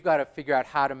 So we've got to figure out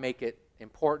how to make it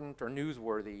important or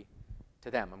newsworthy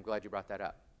to them. I'm glad you brought that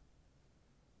up.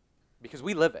 Because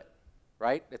we live it,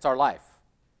 right? It's our life.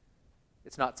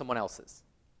 It's not someone else's.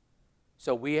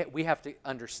 So we have to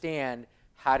understand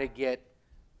how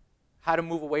to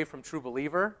move away from true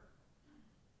believer,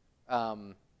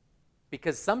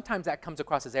 because sometimes that comes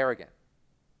across as arrogant.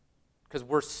 Because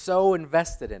we're so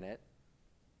invested in it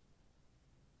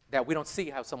that we don't see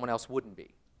how someone else wouldn't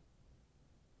be.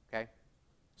 Okay?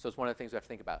 So it's one of the things we have to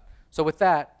think about. So with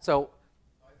that,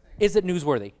 is it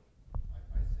newsworthy?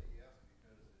 I say yes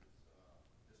because it's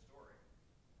historic.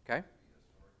 Okay? It could be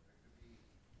historic. It could be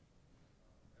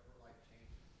ever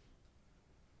life-changing.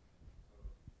 So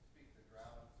speak the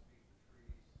drought, speak the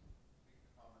trees, speak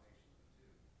the combination of the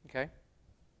two. Okay.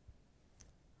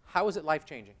 How is it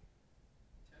life-changing?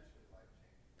 Potentially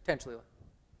life-changing. Potentially. If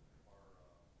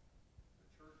the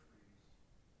church trees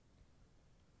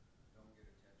don't get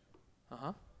attention,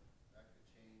 Uh-huh. that could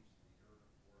change the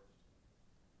urban forest,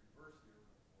 reverse the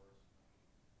urban forest,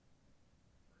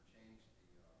 or change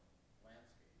the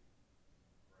landscape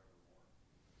forevermore.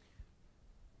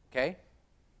 Okay.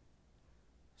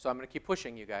 So I'm going to keep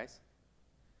pushing you guys.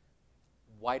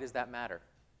 Why does that matter?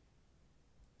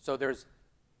 So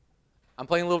I'm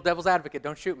playing a little devil's advocate,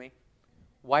 don't shoot me.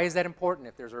 Why is that important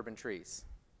if there's urban trees?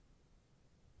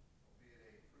 Be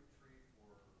it a fruit tree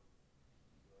for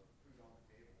the food on the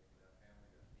table for that family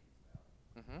that needs that,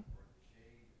 Mm-hmm. or the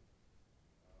shade.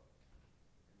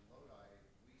 In Lodi,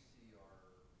 we see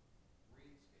our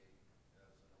greenscape as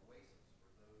an oasis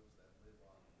for those that live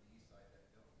on the east side that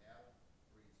don't have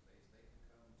green space. They can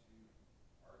come to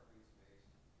our green space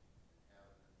and have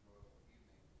an enjoyable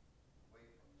evening away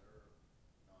from their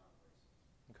non-oasis.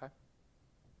 Okay.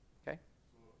 Okay.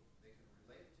 So they can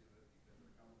relate to it because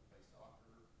they're coming to play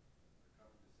soccer, they're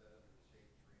coming to sit under the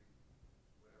shade tree,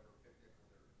 whatever picnic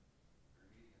with their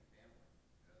immediate family,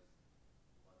 as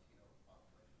the Latino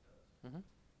population does. Mm-hmm.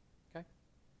 Okay.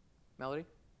 Melody?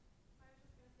 I was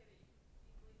just going to say that you could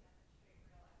easily demonstrate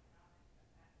real economic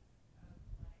effects of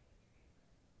letting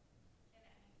the trees in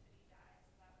any city die,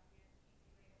 so that would be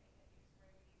an easy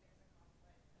way to make it newsworthy. There's a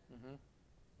conflict, and Mm-hmm.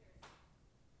 there's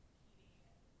heating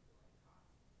and cooling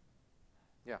costs.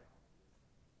 Yeah.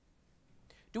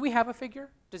 Do we have a figure?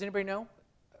 Does anybody know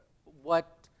what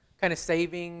kind of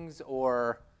savings,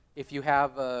 or if you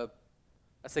have a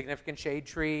significant shade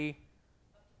tree?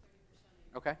 Up to 30% of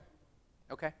your Okay.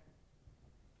 Okay.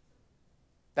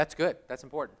 That's good. That's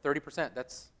important. 30%.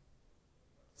 That's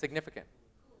significant.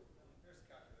 There's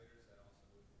calculators that also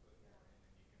would put more in,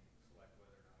 and you can select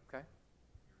whether or not it's Okay.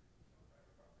 your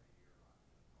private property or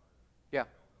not. Yeah.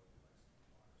 They'll do like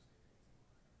stormwater savings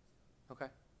and all that kind of stuff.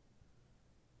 Okay.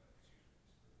 But it's usually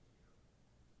just for the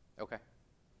year. Okay.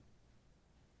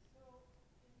 So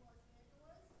in Los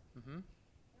Angeles, Mm-hmm.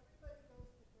 everybody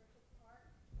goes to Griffith Park.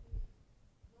 The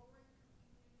lower-income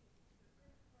communities, the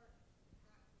Griffith Park is packed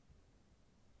with people.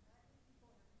 Packed with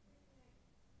people having picnics,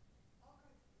 all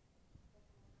kinds of people. People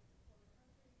from all kinds of other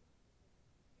countries,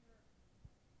 people here.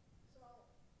 So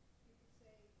you could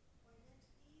say, by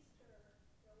next Easter,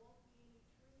 there won't be any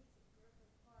trees in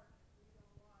Griffith Park because we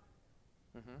don't water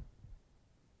them. Mm-hmm.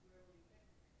 Where will you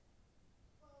picnic?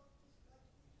 Well, just like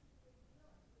Easter's a big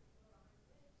deal, everybody go to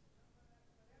High Lakes,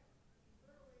 whatever. I mean,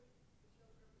 literally, the show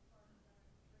Griffith Park is not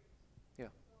having trees.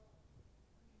 Yeah. So,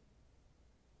 I mean,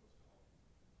 Close to home.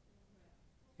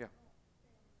 Yeah.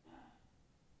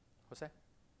 What's that?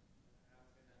 I was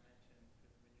going to mention,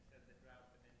 because when you said the drought,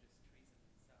 but then just trees in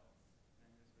themselves, and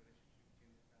then this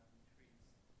relationship between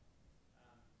the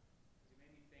drought and trees. Because you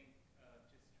made me think of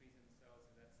just trees in themselves,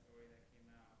 of that story that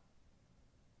came out.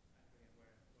 I forget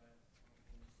where it was, something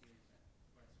in New Zealand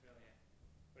or Australia.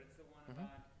 But it's the one Mhm.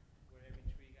 about where every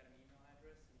tree got an email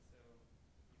address, and so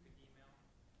you could email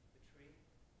the tree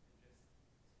and just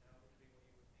tell the tree what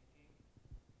you were thinking.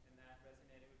 And that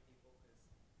resonated with people because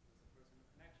it was a personal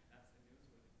connection. That's the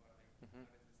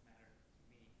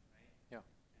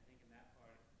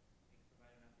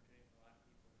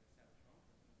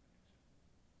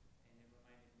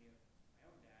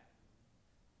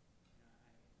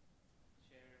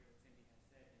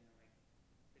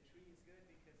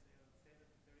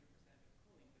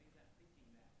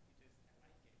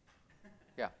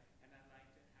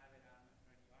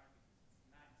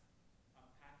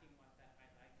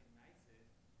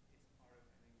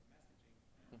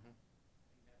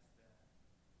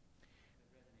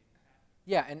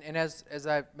Yeah, and as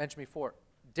I've mentioned before,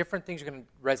 different things are going to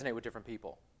resonate with different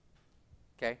people.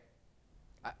 Okay?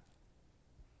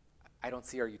 I don't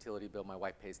see our utility bill. My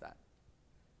wife pays that.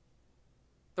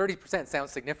 30%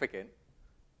 sounds significant.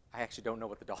 I actually don't know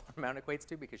what the dollar amount equates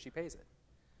to because she pays it.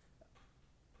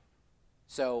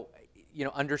 So,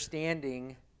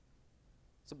 understanding,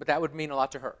 but that would mean a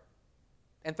lot to her.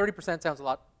 And 30% sounds a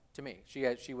lot to me.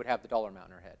 She would have the dollar amount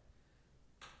in her head.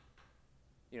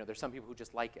 There's some people who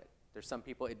just like it. There's some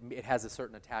people, it has a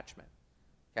certain attachment.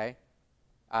 Okay?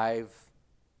 I've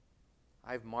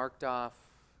marked off,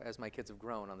 as my kids have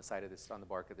grown, on the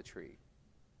bark of the tree.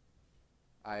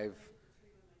 I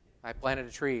planted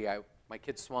a tree. My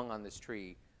kids swung on this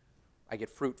tree. I get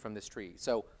fruit from this tree.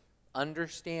 So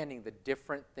understanding the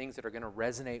different things that are going to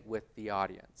resonate with the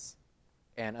audience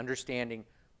and understanding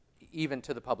even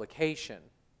to the publication,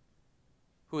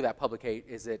 who that publication,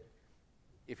 is it,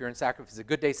 if you're in Sacramento, if it's a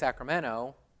Good Day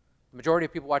Sacramento, the majority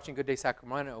of people watching Good Day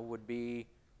Sacramento would be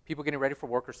people getting ready for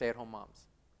work or stay-at-home moms.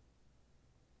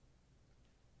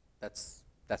 That's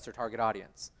their target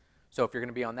audience. So if you're going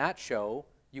to be on that show,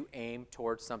 you aim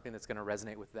towards something that's going to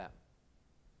resonate with them.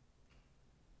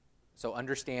 So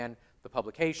understand the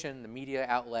publication, the media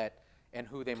outlet, and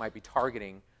who they might be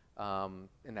targeting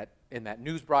in that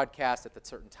news broadcast at that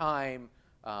certain time,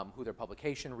 who their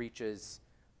publication reaches,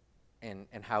 and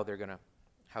how they're going to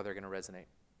resonate.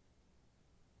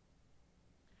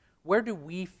 Where do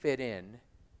we fit in?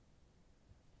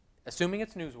 Assuming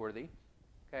it's newsworthy,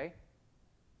 okay?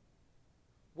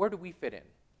 Where do we fit in?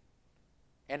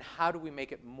 And how do we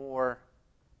make it more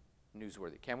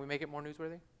newsworthy? Can we make it more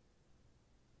newsworthy?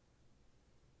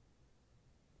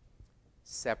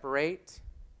 Separate.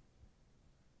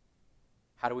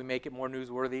 How do we make it more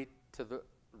newsworthy to the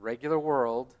regular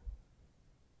world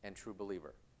and true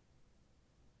believer?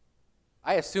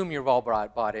 I assume you've all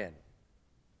bought in,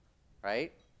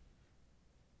 right?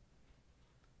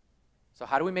 So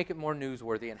how do we make it more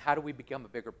newsworthy, and how do we become a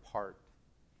bigger part?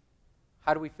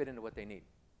 How do we fit into what they need?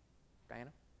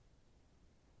 Diana?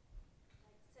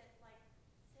 Like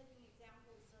setting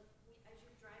examples of, as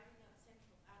you're driving up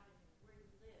Central Avenue where you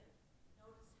live,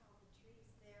 notice how the trees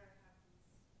there have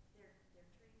they're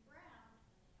turning brown,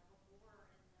 and they have a borer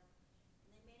in them.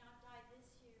 And they may not die this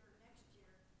year or next year,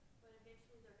 but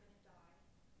eventually they're going to die.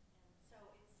 And so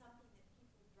it's something that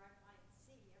people drive by and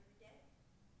see every day.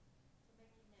 So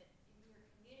making it in your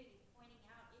community, pointing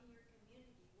out in your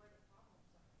community where the problems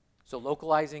are. So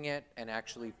localizing it and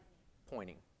actually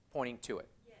pointing to it,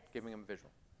 Yes. giving them a visual.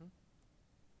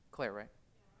 Claire, right?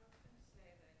 Yeah, I was going to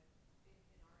say that in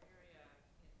our area,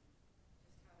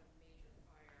 just had a major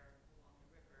fire along the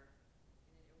river,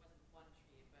 and it wasn't one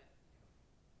tree, but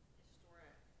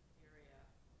historic area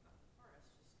of the forest,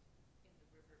 just in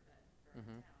the riverbed,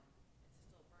 burned down.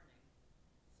 It's still burning.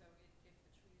 So if the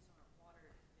trees aren't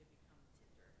watered, they become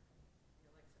tinder.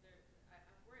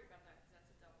 I'm worried about that because that's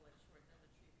a double-edged sword. Then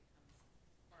the tree becomes,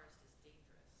 forest is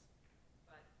dangerous,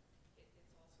 but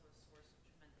it's also a source of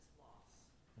tremendous loss.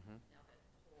 Now that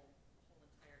the whole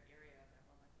entire area of that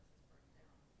wildlife is burned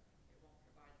down, it won't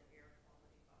provide the air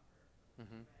quality buffer for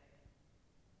the Bay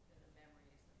and the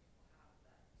memories that people have of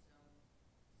that zone.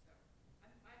 So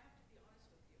I have to be honest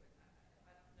with you,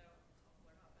 and I don't know if it's helpful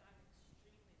or not, but I'm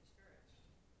extremely discouraged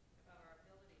about our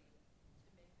ability to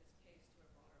make this case to a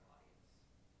broader audience.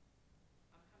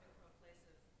 I'm coming from a place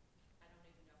of, I don't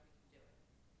even know if we can do it.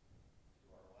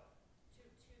 To our what? To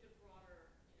the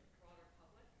broader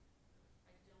public.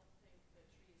 I don't think the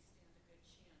trees stand a good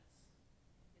chance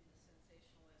in the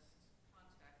sensationalist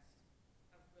context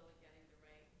of really getting the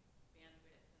right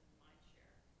bandwidth and mind share.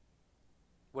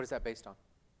 What is that based on? Just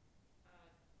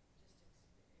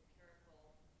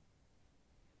empirical.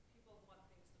 People want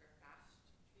things that are fast.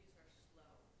 Trees are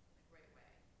slow in a great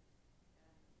way.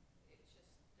 And it's just,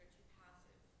 they're too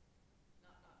passive.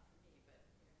 Not for me, but,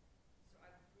 so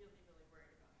I'm really, really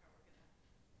worried about how we're going to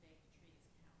make trees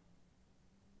count.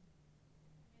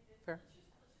 Fair. Let's just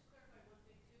clarify one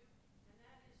thing too, and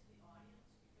that is the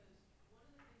audience, because one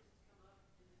of the things that's come up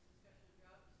in this discussion of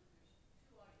drought is that there's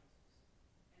two audiences.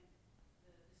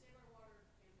 And the Save Our Water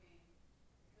campaign,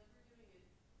 because we're doing it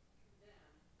through them,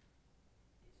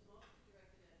 it's mostly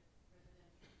directed at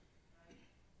residential, right?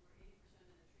 Where 80%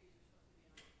 of the trees are supposed to be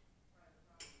on private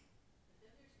property. But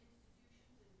then there's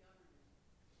institutions and government.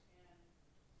 And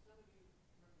some of you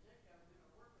represent government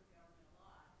or work with government a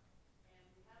lot. And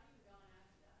we haven't even gone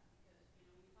after that because, when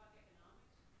you talk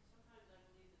economics, sometimes I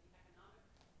believe that the economic,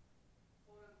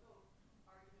 quote unquote,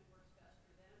 argument works best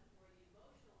for them, or the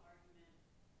emotional argument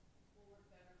will work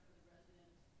better for the resident.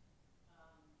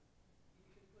 If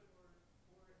you can put,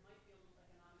 or it might be a little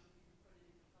economic if you can put it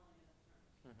in compelling enough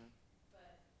terms. But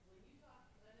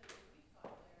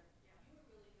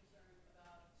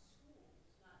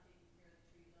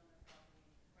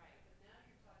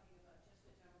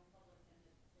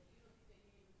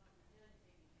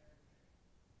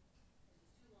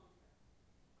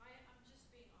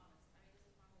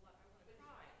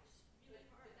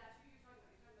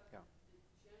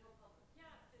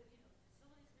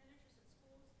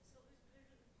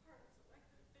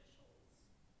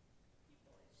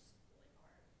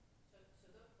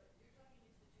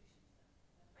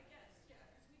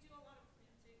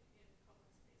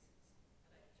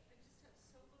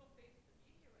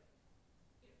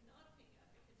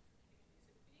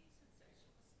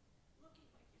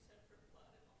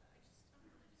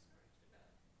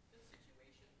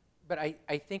But I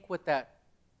think what that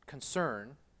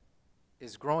concern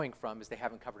is growing from is they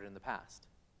haven't covered it in the past.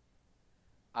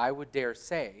 I would dare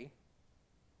say,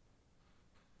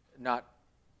 not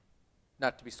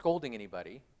to be scolding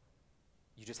anybody,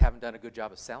 you just haven't done a good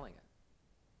job of selling it.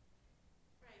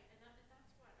 Right, and that's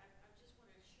what I just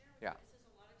wanted to share with Yeah. you. This is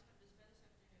a lot of time to spend this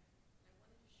afternoon. I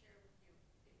wanted to share with you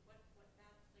what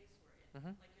bad place we're in.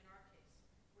 Mhm. Like in our case,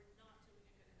 we're not doing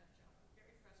a good enough job. I'm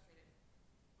very frustrated.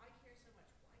 I care so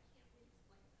much. Why can't we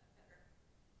explain that better?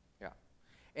 Yeah.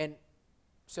 And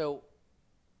so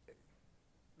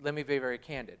let me be very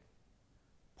candid.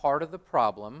 Part of the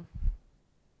problem,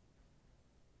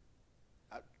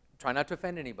 try not to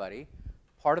offend anybody,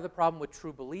 part of the problem with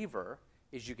True Believer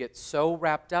is you get so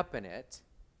wrapped up in it,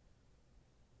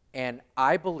 and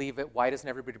I believe it, why doesn't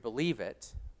everybody believe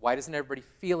it? Why doesn't everybody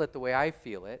feel it the way I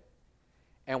feel it?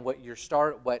 And what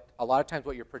a lot of times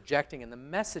what you're projecting in the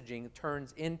messaging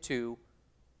turns into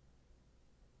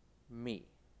me,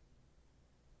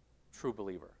 True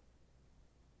Believer.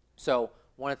 So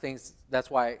one of the things, that's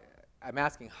why I'm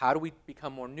asking, how do we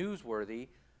become more newsworthy?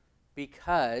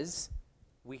 Because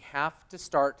we have to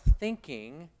start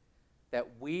thinking that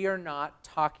we are not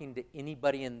talking to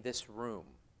anybody in this room.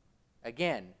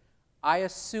 Again, I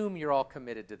assume you're all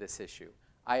committed to this issue.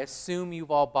 I assume you've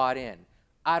all bought in.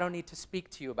 I don't need to speak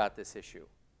to you about this issue.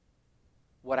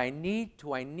 What I need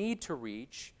to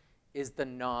reach is the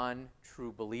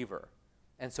non-true believer.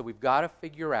 And so we've got to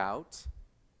figure out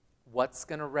what's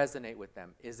going to resonate with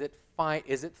them. Is it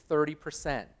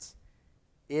 30%?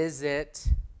 Is it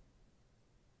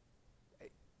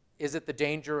the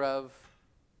danger of,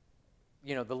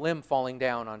 the limb falling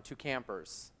down on two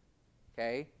campers?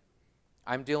 Okay?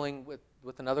 I'm dealing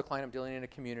with another client. I'm dealing in a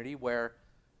community where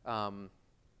they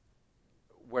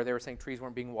were saying trees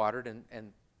weren't being watered,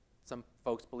 and some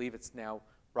folks believe it's now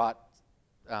brought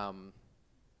some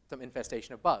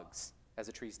infestation of bugs as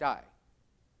the trees die.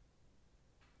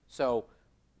 So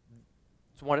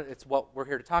it's what we're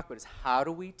here to talk about, is how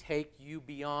do we take you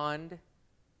beyond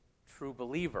True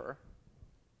Believer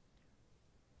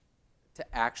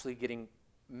to actually getting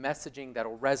messaging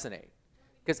that'll resonate?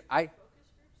 Because focus groups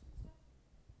and stuff?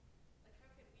 Like, how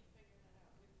can we figure that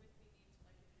out? We need to,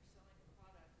 like, if you're selling a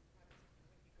product and probably something, we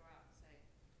could go out and say,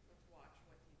 let's watch,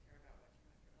 what do you care about, what do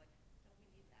you not care? Like, don't we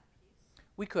need that piece?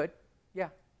 we could, yeah.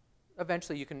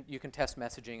 Eventually you can test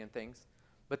messaging and things.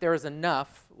 But there is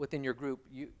enough within your group.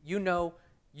 You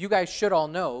guys should all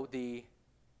know the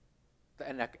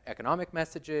economic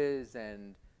messages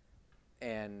and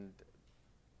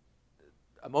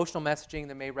emotional messaging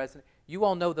that may resonate. You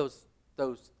all know those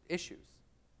issues,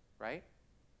 right?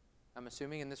 I'm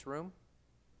assuming in this room?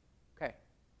 Okay.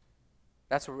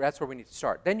 That's where we need to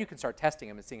start. Then you can start testing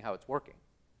them and seeing how it's working.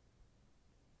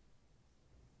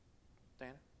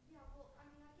 Diana? Yeah, well, I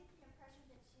mean, I get the impression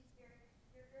that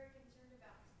you're very concerned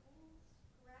about schools,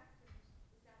 correct? Or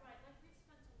is that Right, like we've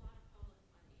spent a lot of public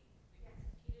money. Yes.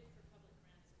 We've competed for public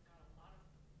grants and got a lot of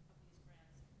these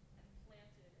grants and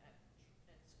planted at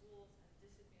schools and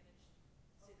disadvantaged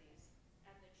cities,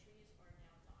 and the trees are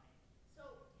now dying.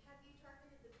 So have you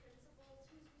targeted the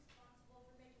principals? Who's responsible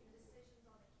for making decisions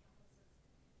on the campuses?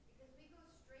 Because we go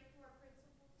straight to our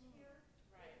principals here,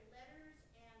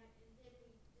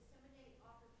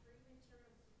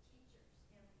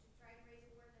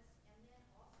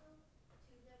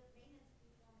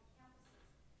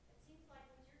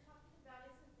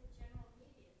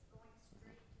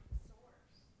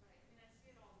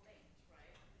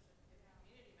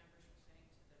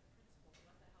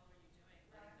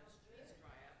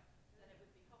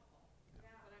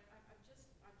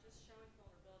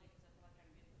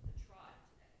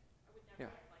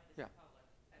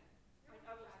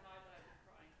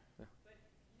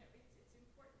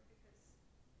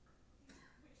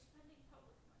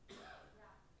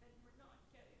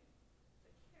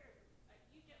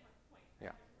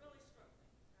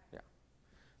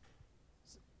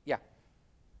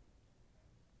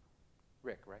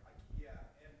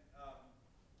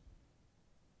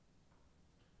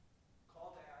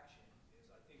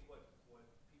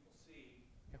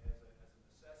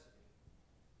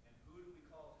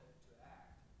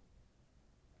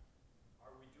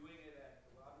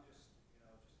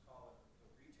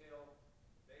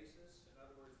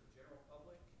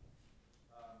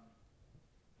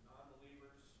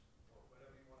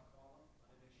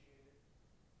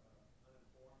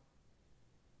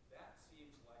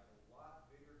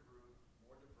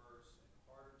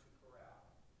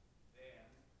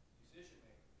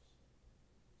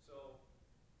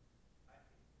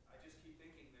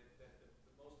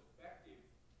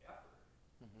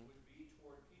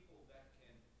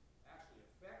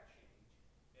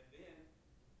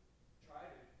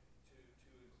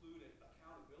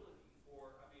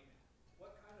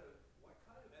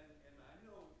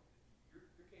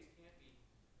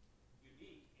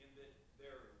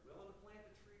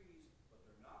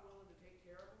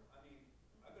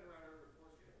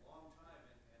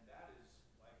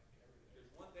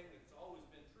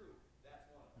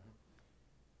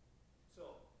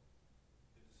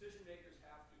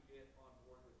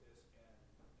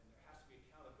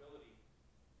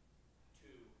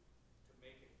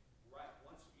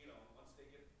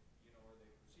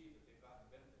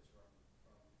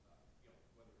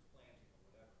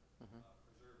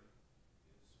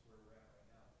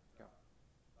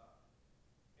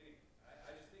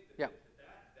 Yeah.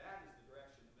 That is the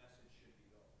direction the message should be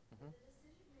going. The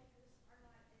decision makers are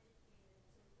not educated,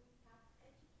 so we have to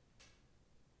educate.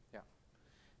 Yeah.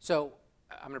 So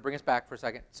I'm going to bring us back for a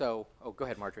second. So, oh, go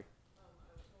ahead, Marjorie. I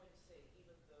was going to say,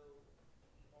 even though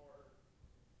our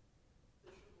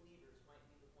official leaders might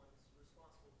be the ones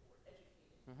responsible for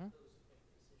educating Mhm. those who make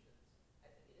the decisions,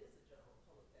 I think it is the general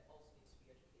public that also needs to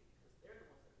be educated because they're the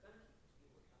ones that are going to keep those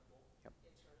people accountable Yep.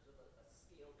 in terms of a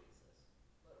scale basis.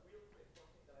 But real quick,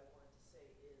 one thing that I wanted to say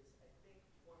is I think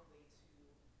one way to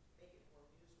make it more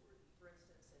newsworthy, for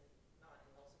instance, in not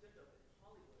in El Segundo, but in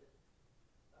Hollywood,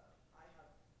 I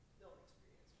have film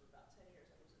experience for about 10 years.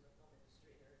 I was in the film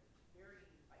industry, and there are these very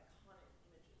iconic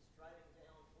images driving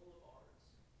down boulevards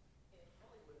in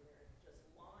Hollywood, and they're just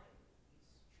lined with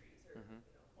these trees. They're, Mhm.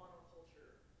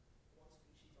 monoculture, one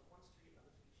species on one street,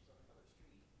 another species on another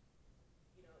street.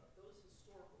 Those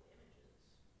historical images,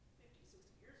 50,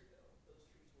 60 years ago, those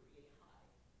trees were yay high.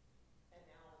 And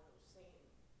now in those same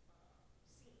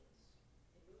scenes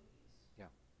in movies,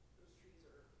 Yeah. those trees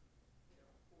are,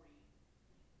 40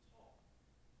 feet tall.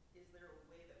 Is there a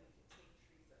way that we can take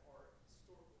trees that are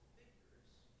historical figures,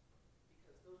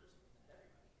 because those are something that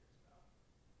everybody cares about?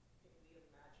 Can we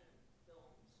imagine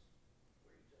films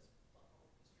where you just pluck all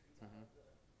of these trees out Mhm. of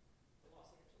the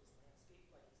Los Angeles landscape?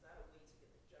 Like, is that a way to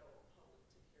get the general public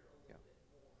to care a little Yeah. bit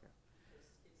more? Yeah. Because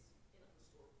it's in a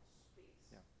historical space.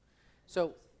 Yeah. and So-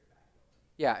 not just in your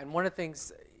backyard. Yeah, and one of the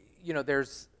things,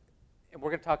 there's, and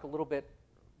we're going to talk a little bit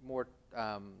more,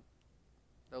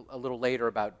 a little later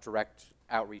about direct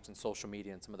outreach and social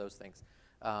media and some of those things.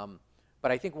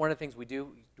 But I think one of the things we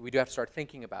do have to start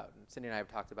thinking about, and Cindy and I have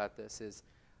talked about this, is,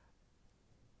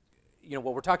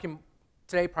 what we're talking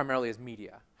today primarily is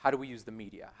media. How do we use the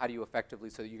media? How do you effectively,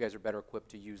 so that you guys are better equipped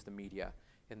to use the media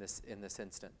in this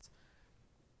instance?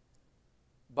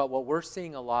 But what we're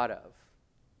seeing a lot of,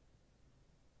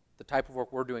 the type of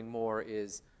work we're doing more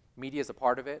is media is a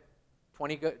part of it.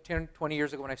 20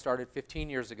 years ago when I started, 15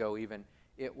 years ago even,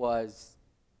 it was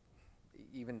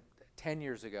even 10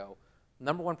 years ago,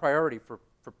 number one priority for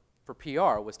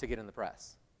PR was to get in the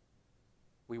press.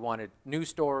 We wanted news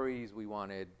stories, we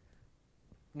wanted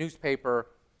newspaper.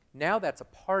 Now that's a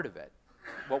part of it.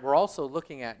 What we're also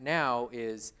looking at now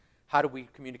is how do we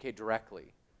communicate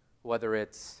directly, whether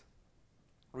it's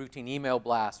routine email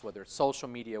blasts, whether it's social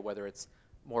media, whether it's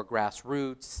more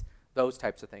grassroots, those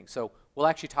types of things. So we'll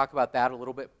actually talk about that a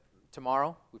little bit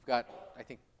tomorrow. We've got, I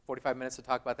think, 45 minutes to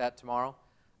talk about that tomorrow.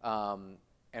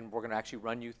 And we're going to actually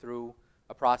run you through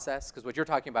a process, because what you're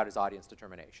talking about is audience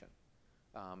determination.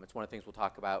 It's one of the things we'll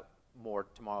talk about more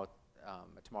tomorrow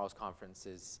at tomorrow's conference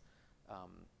is,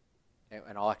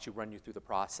 and I'll actually run you through the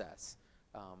process,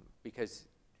 because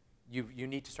you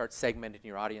need to start segmenting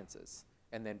your audiences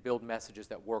and then build messages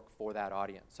that work for that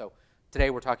audience. So today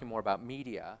we're talking more about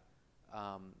media,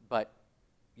 but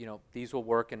these will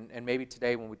work, and maybe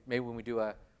today when we do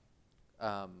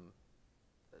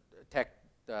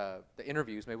the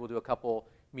interviews, maybe we'll do a couple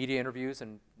media interviews,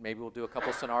 and maybe we'll do a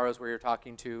couple scenarios where you're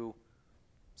talking to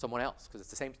someone else, because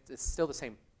it's still the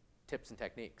same tips and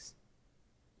techniques,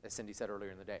 as Cindy said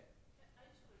earlier in the day. I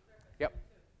just want to clarify Yep.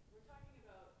 something too. We're talking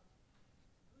about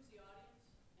who's the audience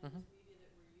and Mhm. this media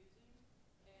that we're using,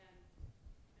 and it's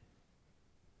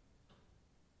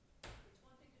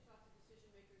one thing to talk to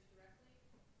decision makers directly,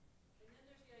 and then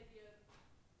there's the idea of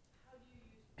how do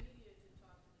you use media to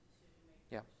talk to the decision makers?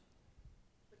 Yeah.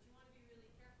 But you want to be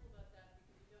really careful about that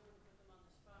because you don't want to put them on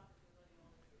the spot that they're letting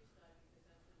all the trees die, because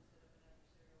that's going to set up an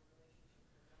adversarial relationship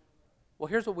for down the road. Well,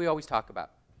 here's what we always talk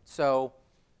about. So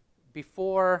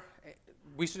before,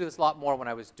 we used to do this a lot more when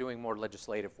I was doing more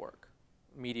legislative work,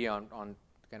 media on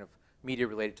kind of media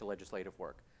related to legislative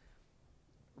work.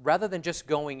 Rather than just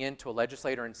going into a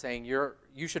legislator and saying,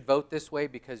 you should vote this way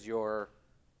because your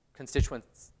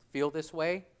constituents feel this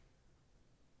way,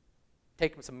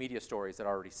 take them some media stories that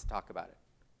already talk about it.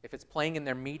 If it's playing in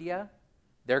their media,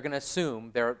 they're going to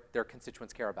assume their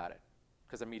constituents care about it,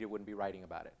 because the media wouldn't be writing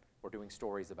about it or doing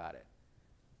stories about it.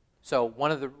 So one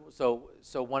of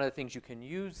the things you can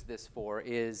use this for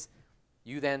is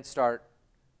you then start,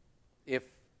 if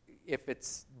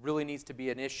it's really needs to be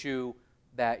an issue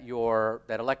that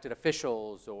elected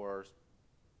officials or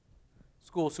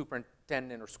school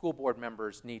superintendent or school board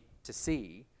members need to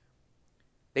see,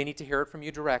 they need to hear it from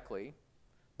you directly,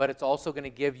 but it's also going to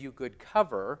give you good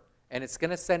cover, and it's going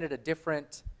to send it a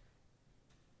different,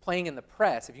 playing in the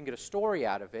press, if you can get a story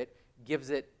out of it,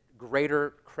 gives it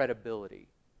greater credibility.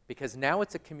 Because now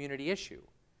it's a community issue.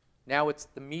 Now it's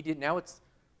the media, now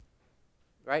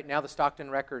the Stockton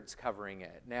Record's covering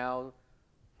it. Now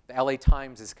the LA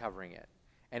Times is covering it.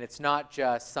 And it's not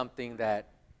just something that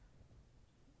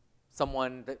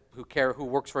someone who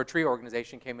works for a tree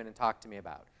organization came in and talked to me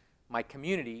about. My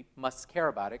community must care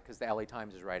about it because the LA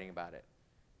Times is writing about it,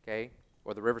 okay?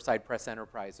 Or the Riverside Press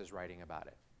Enterprise is writing about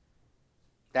it.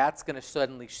 That's going to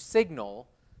suddenly signal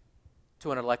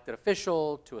to an elected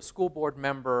official, to a school board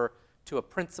member, to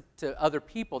other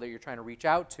people that you're trying to reach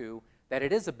out to, that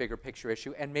it is a bigger picture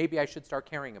issue, and maybe I should start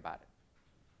caring about it.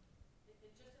 And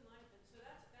just in line, so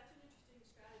that's an interesting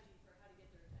strategy for how to get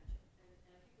their attention. And I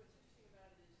think what's interesting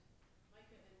about it is,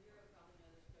 Micah and Mira probably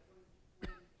know this, but when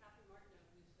Catherine Martineau,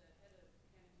 who's the head of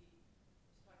Canopy,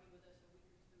 was talking with us a week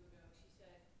or two ago, she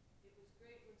said it was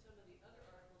great when some of the other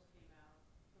articles came out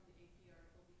from the AP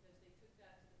article because they took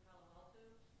that to the Palo Alto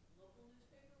local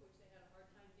newspaper, which they had a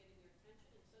hard time getting their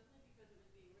attention, and suddenly because it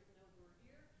was being written over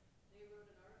here, they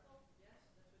wrote an article. Yes,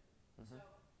 that's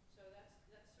what. So that's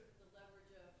sort of the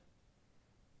leverage of,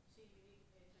 see, you need to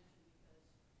pay attention because other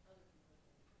people are paying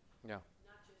attention. Yeah.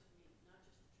 Not just me, not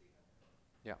just the tree hugger.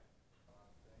 Yeah.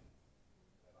 thing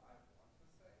that I want to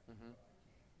say, Mm-hmm. but I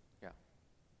can't. Yeah.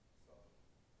 So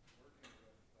working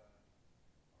with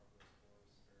arborist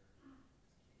forester is key.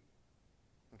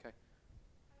 Okay.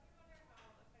 I would wonder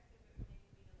how effective it would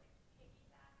maybe be to like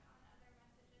piggyback on other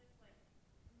messages, like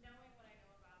knowing what I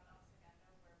know about El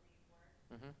Segundo where we work.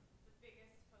 Mm-hmm. The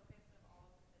biggest focus of all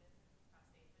of the citizens is how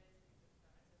safe it is because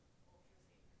it's known as an ultra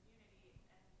safe community, and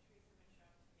trees have been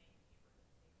shown to make neighborhoods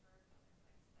safer. There's like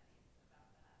studies about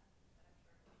that I'm sure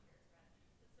everybody here has read.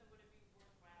 And so would it be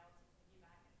worthwhile to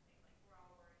piggyback and say like we're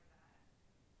all worried that El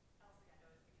Segundo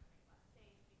is becoming less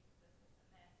safe because this, and this,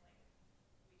 like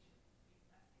we should be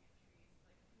investing in trees.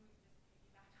 Like can we just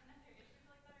piggyback on other issues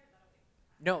like that, or is that a waste of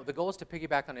time? No, the goal is to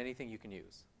piggyback on anything you can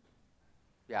use.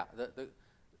 Yeah,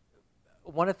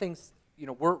 one of the things, you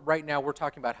know, right now we're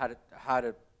talking about how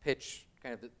to pitch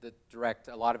kind of the direct.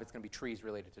 A lot of it's going to be trees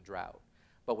related to drought,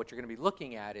 but what you're going to be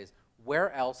looking at is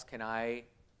where else can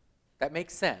that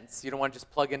makes sense. You don't want to just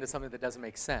plug into something that doesn't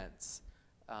make sense,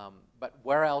 but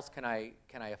where else can I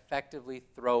effectively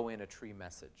throw in a tree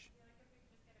message? Yeah, like if we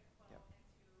could just get a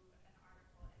quote into an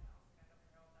article in El Segundo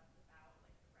Herald that's about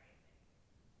like the rising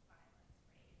violence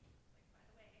rate. Like, by the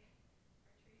way, our trees should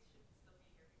still be here because we're not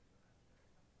sure or something.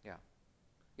 Yeah.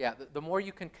 Yeah, the more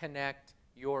you can connect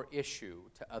your issue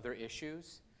to other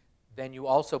issues, then you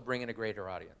also bring in a greater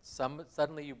audience.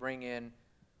 Suddenly you bring in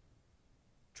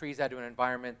trees out to an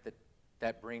environment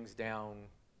that brings down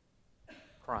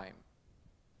crime,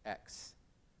 X.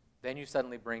 Then you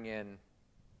suddenly bring in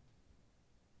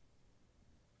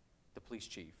the police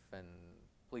chief and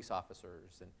police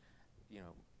officers and, you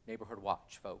know, neighborhood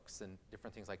watch folks and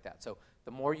different things like that. So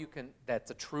the more you can,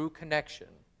 that's a true connection,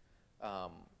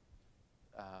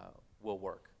 will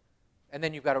work. And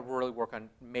then you've got to really work on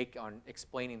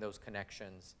explaining those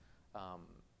connections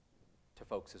to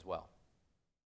folks as well.